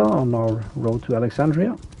the villa on our road to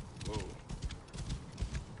Alexandria.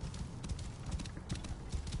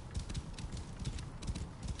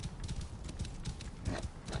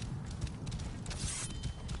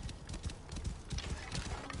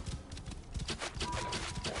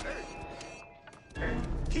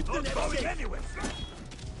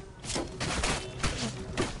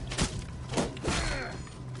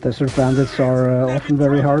 Desert bandits are often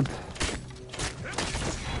very hard.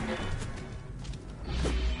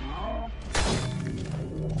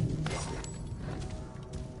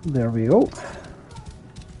 There we go.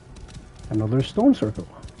 Another stone circle.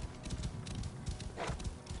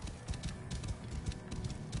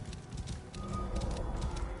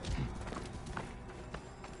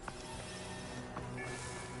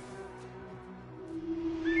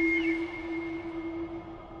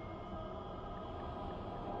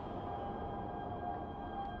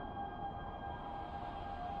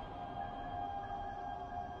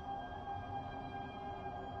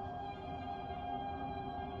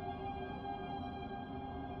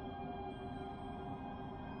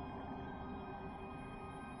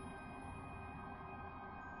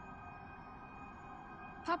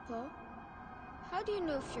 Papa, how do you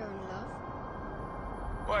know if you're in love?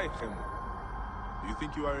 Why, Khemu? Do you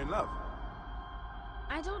think you are in love?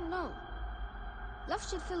 I don't know. Love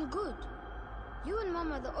should feel good. You and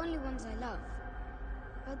Mom are the only ones I love.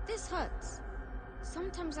 But this hurts.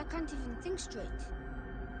 Sometimes I can't even think straight.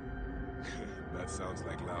 That sounds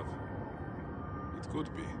like love. It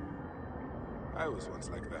could be. I was once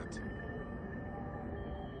like that.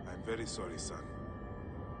 I'm very sorry, son.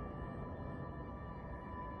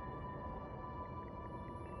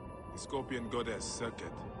 The Scorpion goddess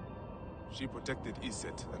Serqet. She protected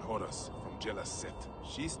Iset and Horus from jealous Set.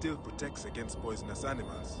 She still protects against poisonous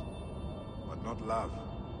animals, but not love.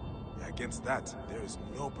 Against that, there is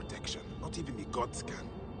no protection. Not even the gods can.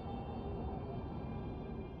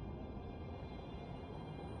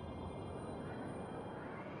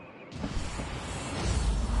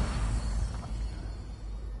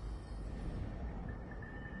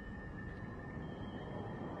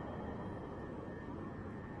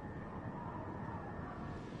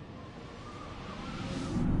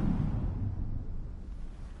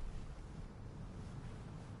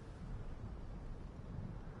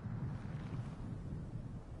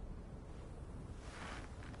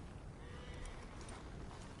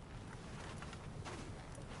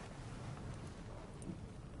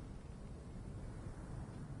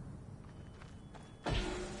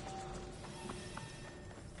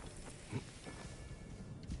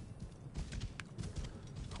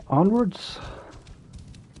 Onwards.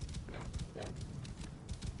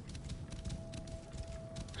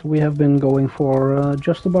 So we have been going for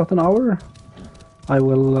just about an hour. I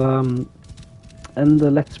will end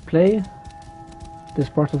the Let's Play, this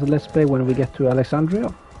part of the Let's Play, when we get to Alexandria,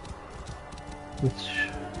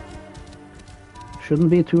 which shouldn't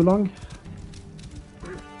be too long.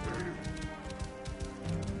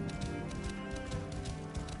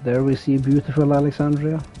 There we see beautiful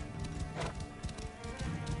Alexandria.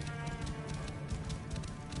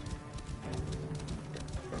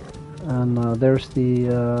 And there's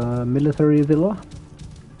the military villa.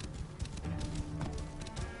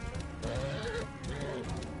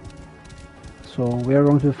 So we are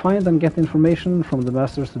going to find and get information from the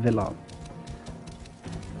Master's villa.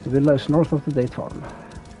 The villa is north of the date farm.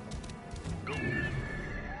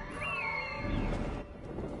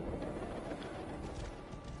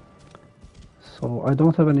 So I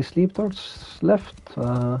don't have any sleep darts left.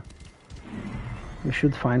 We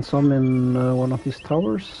should find some in one of these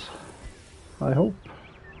towers, I hope.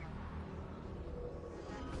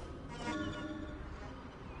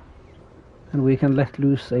 And we can let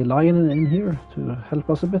loose a lion in here to help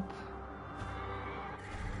us a bit.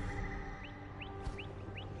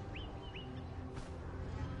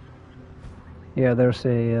 Yeah, there's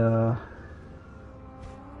a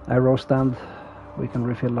arrow stand. We can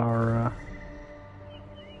refill our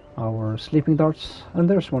sleeping darts, and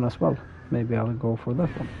there's one as well. Maybe I'll go for that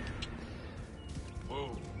one,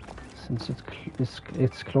 since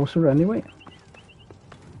it's closer anyway.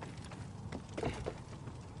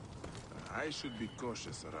 I should be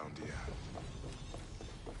cautious around here.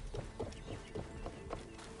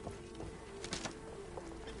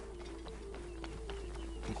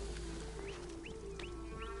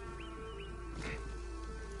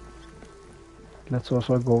 Let's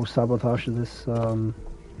also go sabotage this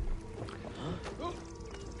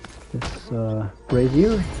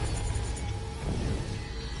brazier.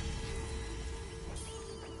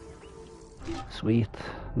 Sweet.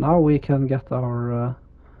 Now we can get our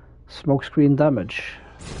smokescreen damage.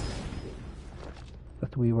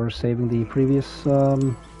 that we were saving the previous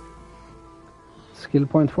skill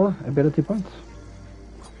point for, ability point.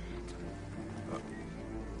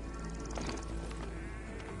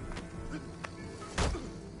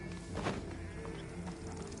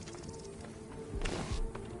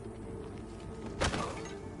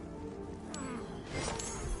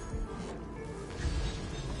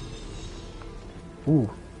 Ooh,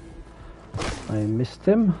 I missed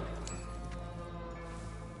him.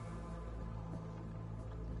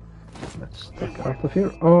 Let's duck out of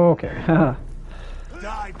here. Oh, okay. Die,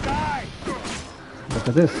 die! Look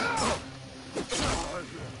at this.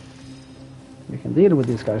 We can deal with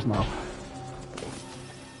these guys now.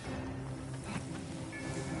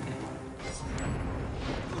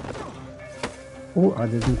 Oh, I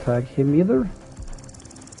didn't tag him either.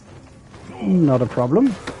 Not a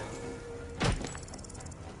problem.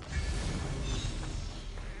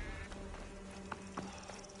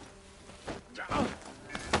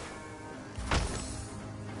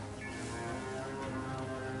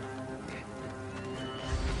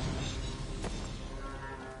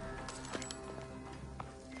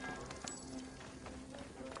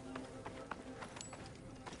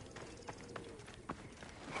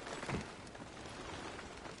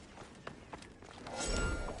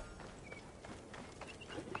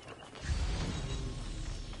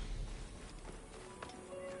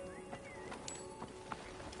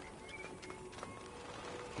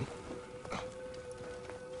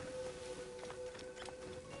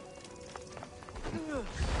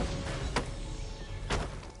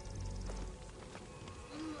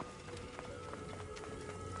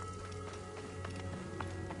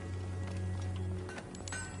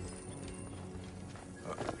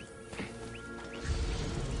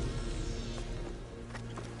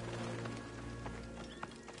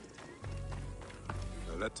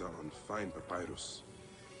 Letter on fine papyrus.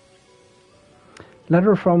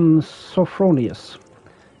 Letter from Sophronius.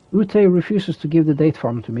 Ute refuses to give the date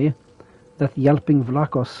farm to me. That yelping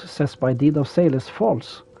Vlakos says by deed of sale is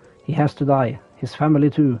false. He has to die. His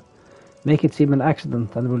family too. Make it seem an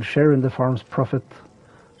accident and will share in the farm's profit.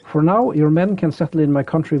 For now, your men can settle in my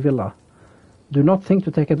country villa. Do not think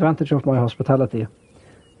to take advantage of my hospitality.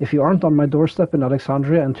 If you aren't on my doorstep in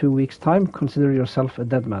Alexandria in 2 weeks' time, consider yourself a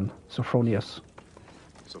dead man. Sophronius.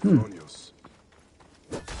 Sophronius.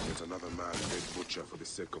 Yet another man made butcher for the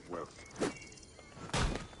sake of wealth.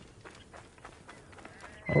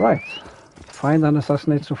 Alright. Find and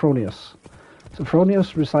assassinate Sophronius.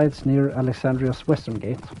 Sophronius resides near Alexandria's western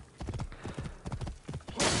gate.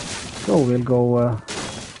 So we'll go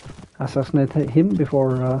assassinate him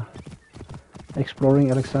before exploring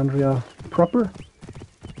Alexandria proper.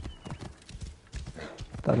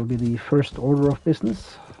 That'll be the first order of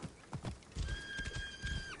business.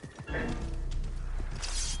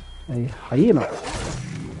 A hyena.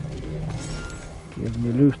 Give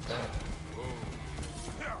me loot.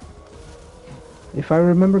 If I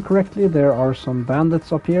remember correctly, there are some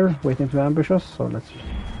bandits up here waiting to ambush us, so let's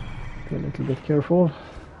be a little bit careful.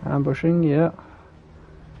 Ambushing, yeah.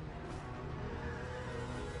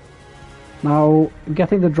 Now,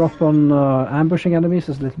 getting the drop on ambushing enemies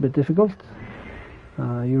is a little bit difficult.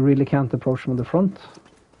 You really can't approach from the front.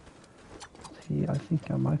 See, I think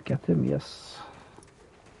I might get him, yes.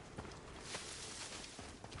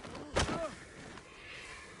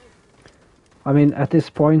 I mean, at this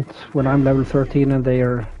point, when I'm level 13 and they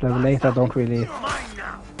are level 8, I don't really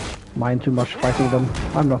mind too much fighting them.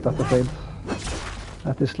 I'm not that afraid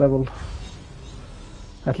at this level.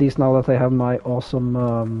 At least now that I have my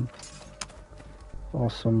awesome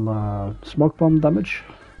smoke bomb damage.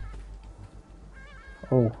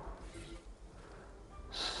 Oh.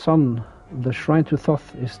 Son, the shrine to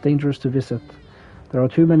Thoth is dangerous to visit. There are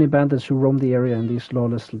too many bandits who roam the area in these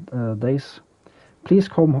lawless days. Please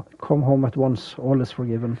come home at once, all is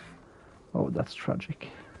forgiven. Oh, that's tragic.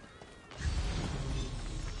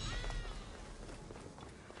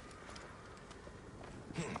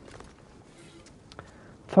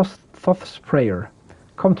 Thoth's prayer.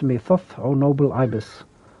 Come to me, Thoth, O noble Ibis,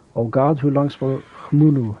 O God who longs for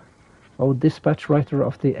Hmunu, O dispatch writer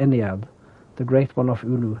of the Ennead, the great one of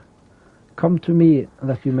Ulu. Come to me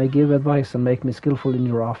that you may give advice and make me skillful in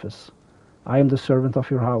your office. I am the servant of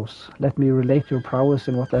your house. Let me relate your prowess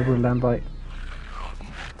in whatever land I...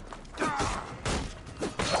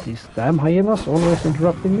 These damn hyenas always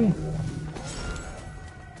interrupting me.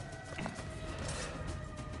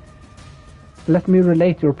 Let me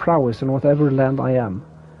relate your prowess in whatever land I am.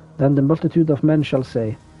 Then the multitude of men shall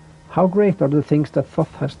say, how great are the things that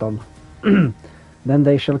Thoth has done. Then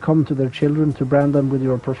they shall come to their children to brand them with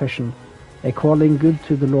your profession, a calling good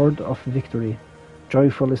to the Lord of victory.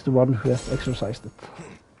 Joyful is the one who has exercised it.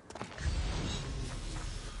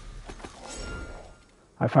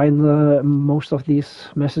 I find most of these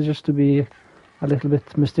messages to be a little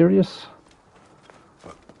bit mysterious.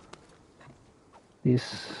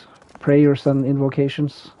 These prayers and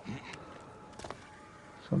invocations.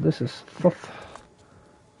 So this is Thoth,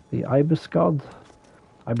 the ibis god.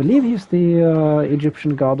 I believe he's the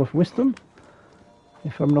Egyptian god of wisdom,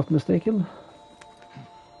 if I'm not mistaken.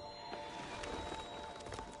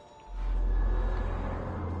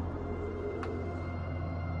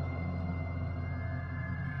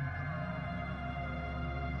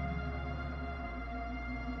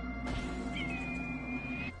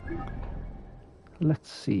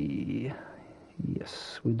 Let's see.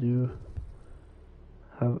 Yes, we do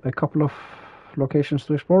have a couple of locations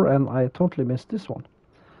to explore, and I totally missed this one.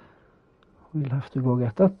 We'll have to go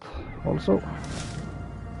get that also.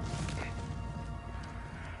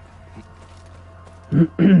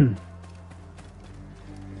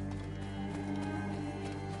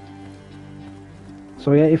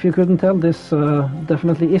 So yeah, if you couldn't tell, this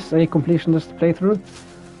definitely is a completionist playthrough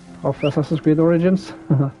of Assassin's Creed Origins.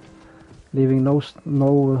 Leaving no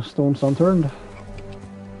stones unturned.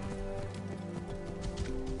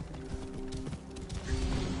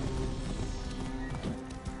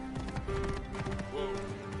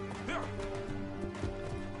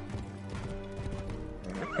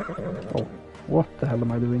 Oh, what the hell am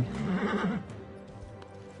I doing?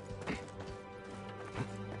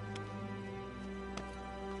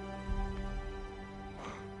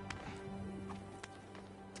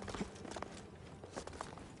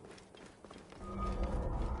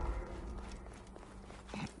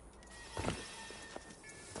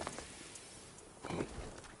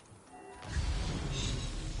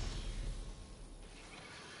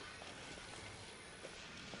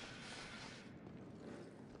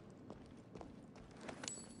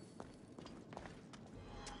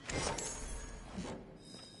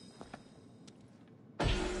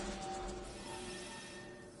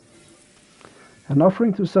 An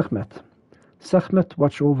offering to Serqet. Serqet,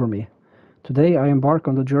 watch over me. Today I embark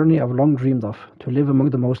on the journey I've long dreamed of, to live among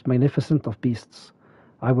the most magnificent of beasts.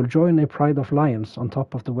 I will join a pride of lions on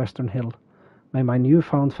top of the western hill. May my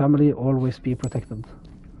newfound family always be protected.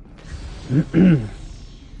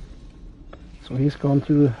 So he's gone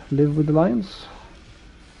to live with the lions.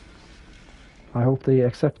 I hope they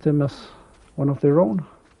accept him as one of their own.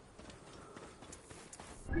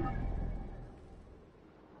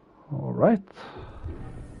 All right.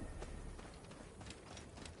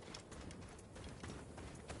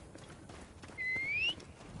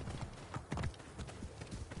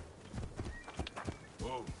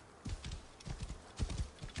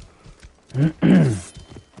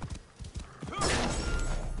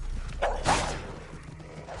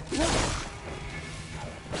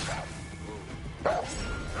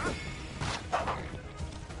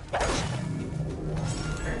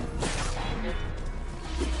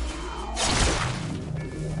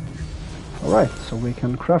 Alright, so we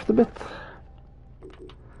can craft a bit.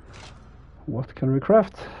 What can we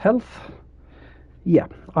craft? Health? Yeah,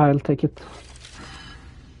 I'll take it.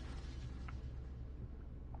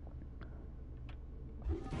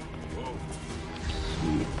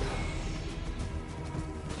 Sweet.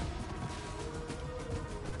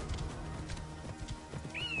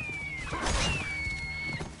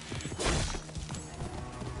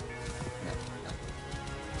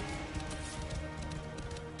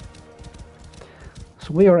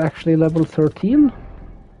 So we are actually level 13.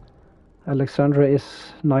 Alexandria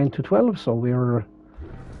is 9 to 12, so we're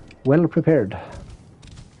well prepared.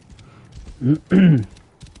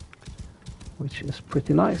 Which is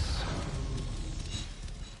pretty nice.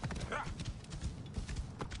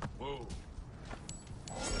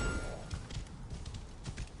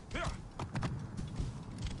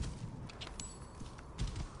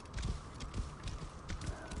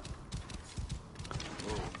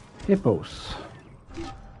 Hippos.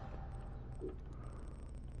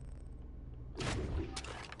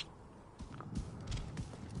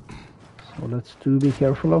 So let's be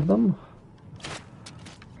careful of them.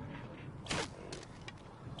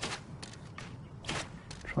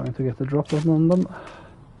 Trying to get the drop on them.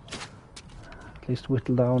 At least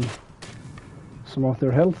whittle down some of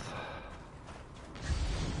their health.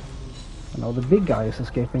 And now the big guy is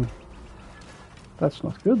escaping. That's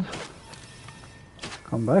not good.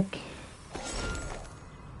 Come back.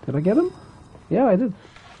 Did I get him? Yeah, I did.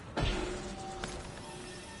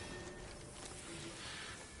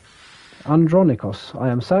 Andronikos, I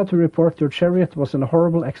am sad to report your chariot was in a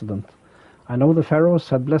horrible accident. I know the pharaohs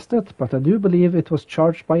had blessed it, but I do believe it was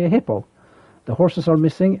charged by a hippo. The horses are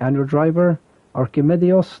missing and your driver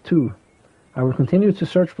Archimedeos 2. I will continue to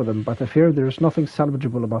search for them, but I fear there is nothing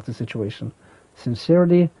salvageable about the situation.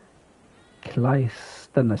 Sincerely,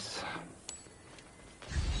 Cleisthenes.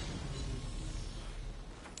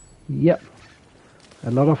 Yep.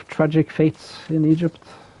 A lot of tragic fates in Egypt.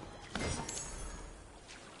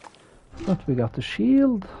 But we got the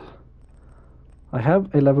shield. I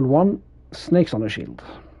have a level 1 snakes on a shield,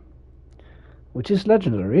 which is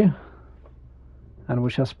legendary and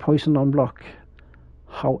which has poison on block.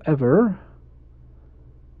 However,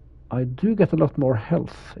 I do get a lot more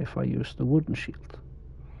health if I use the wooden shield.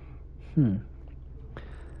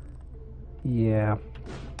 Yeah,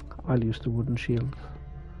 I'll use the wooden shield.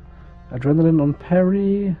 Adrenaline on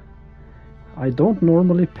parry. I don't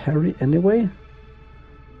normally parry anyway.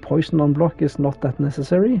 Poison on block is not that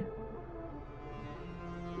necessary.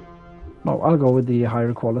 No, I'll go with the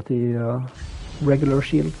higher quality regular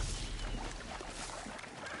shield.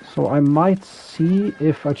 So I might see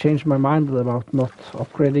if I change my mind about not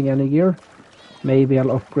upgrading any gear. Maybe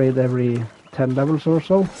I'll upgrade every 10 levels or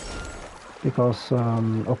so, because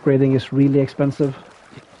upgrading is really expensive.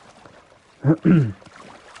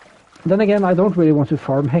 Then again, I don't really want to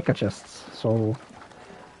farm Heka chests, so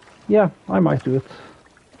yeah, I might do it.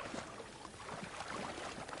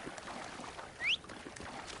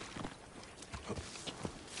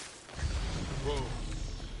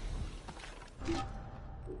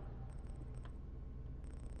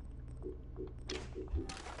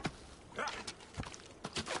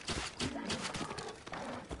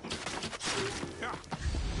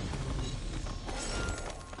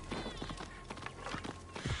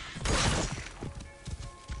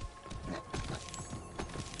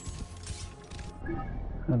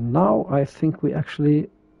 And now I think we actually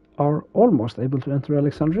are almost able to enter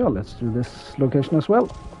Alexandria. Let's do this location as well.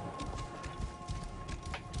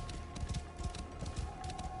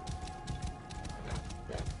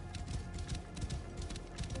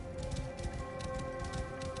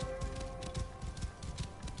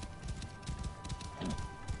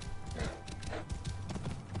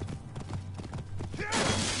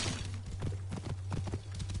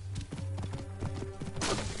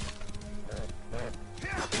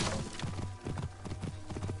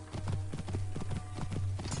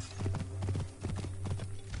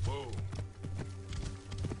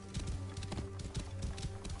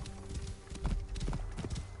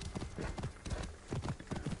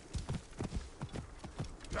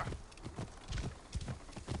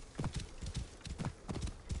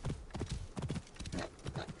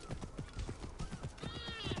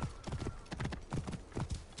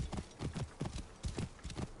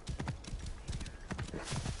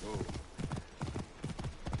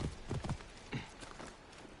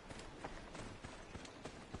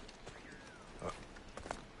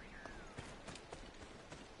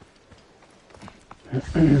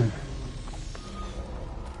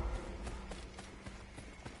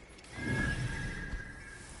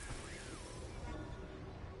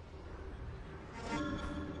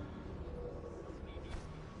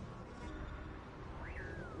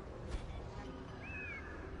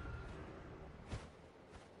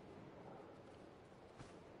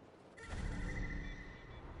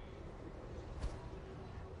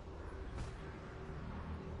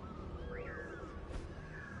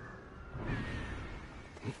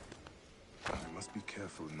 Be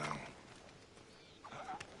careful now.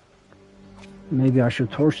 Maybe I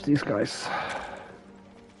should torch these guys.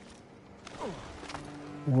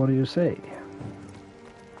 What do you say?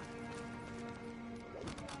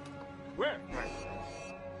 Where?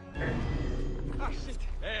 Ah, shit!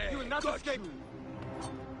 You will not escape!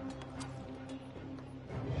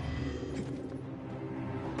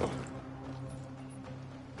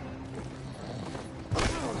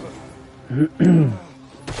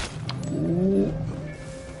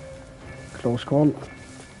 Close call.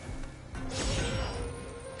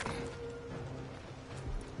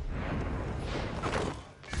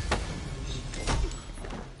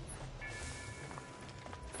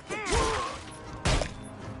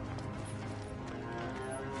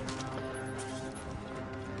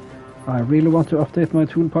 I really want to update my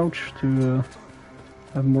tool pouch to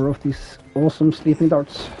have more of these awesome sleeping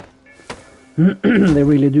darts. They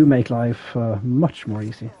really do make life much more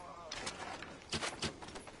easy.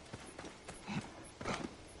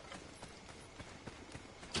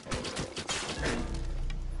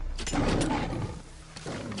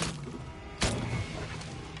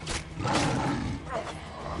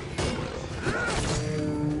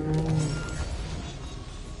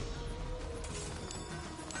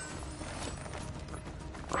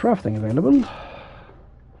 Crafting available.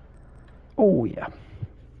 Oh yeah.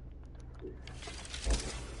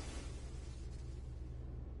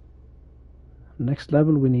 Next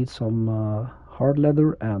level we need some hard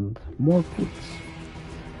leather and more boots.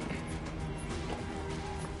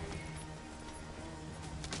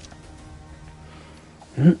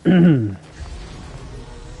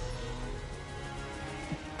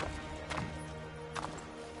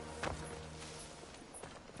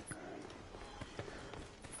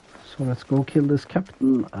 So let's go kill this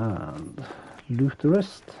captain and loot the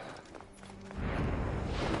rest.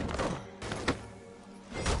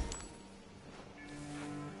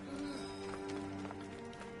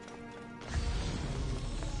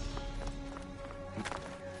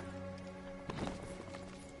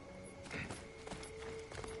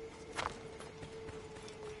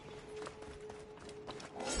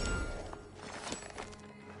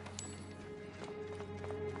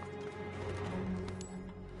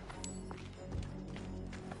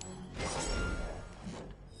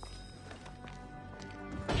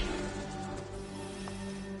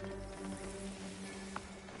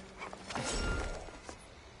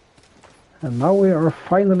 And now we are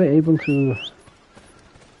finally able to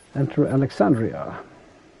enter Alexandria.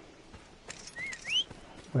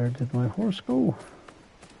 Where did my horse go?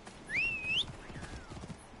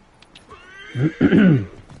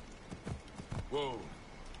 Whoa.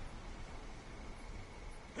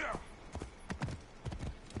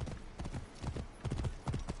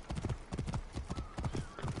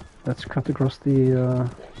 Let's cut across the...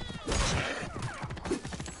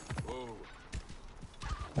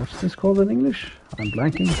 what's this called in English? I'm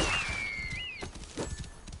blanking.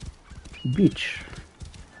 Beach.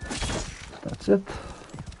 That's it.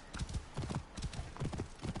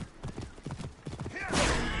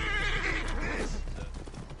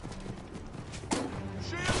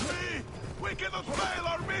 We cannot fail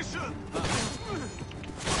our mission.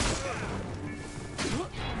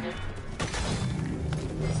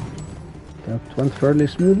 That went fairly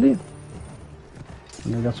smoothly.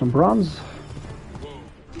 And we got some bronze.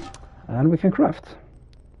 And we can craft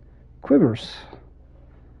quivers,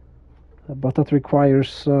 but that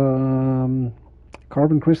requires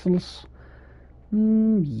carbon crystals.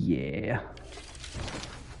 Yeah.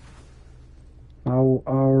 Now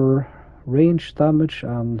our range damage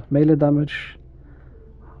and melee damage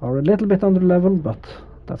are a little bit under level, but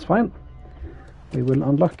that's fine. We will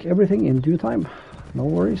unlock everything in due time. No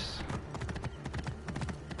worries.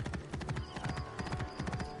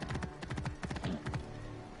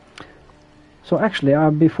 So actually,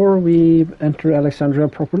 before we enter Alexandria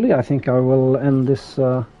properly, I think I will end this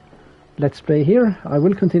Let's Play here. I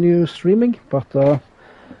will continue streaming, but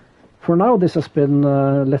for now this has been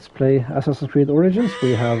Let's Play Assassin's Creed Origins.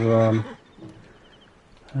 We have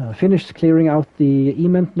finished clearing out the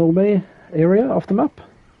Iment Nome area of the map.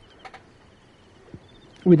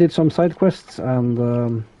 We did some side quests,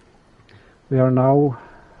 and we are now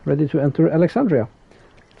ready to enter Alexandria.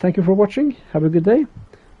 Thank you for watching. Have a good day.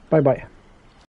 Bye bye.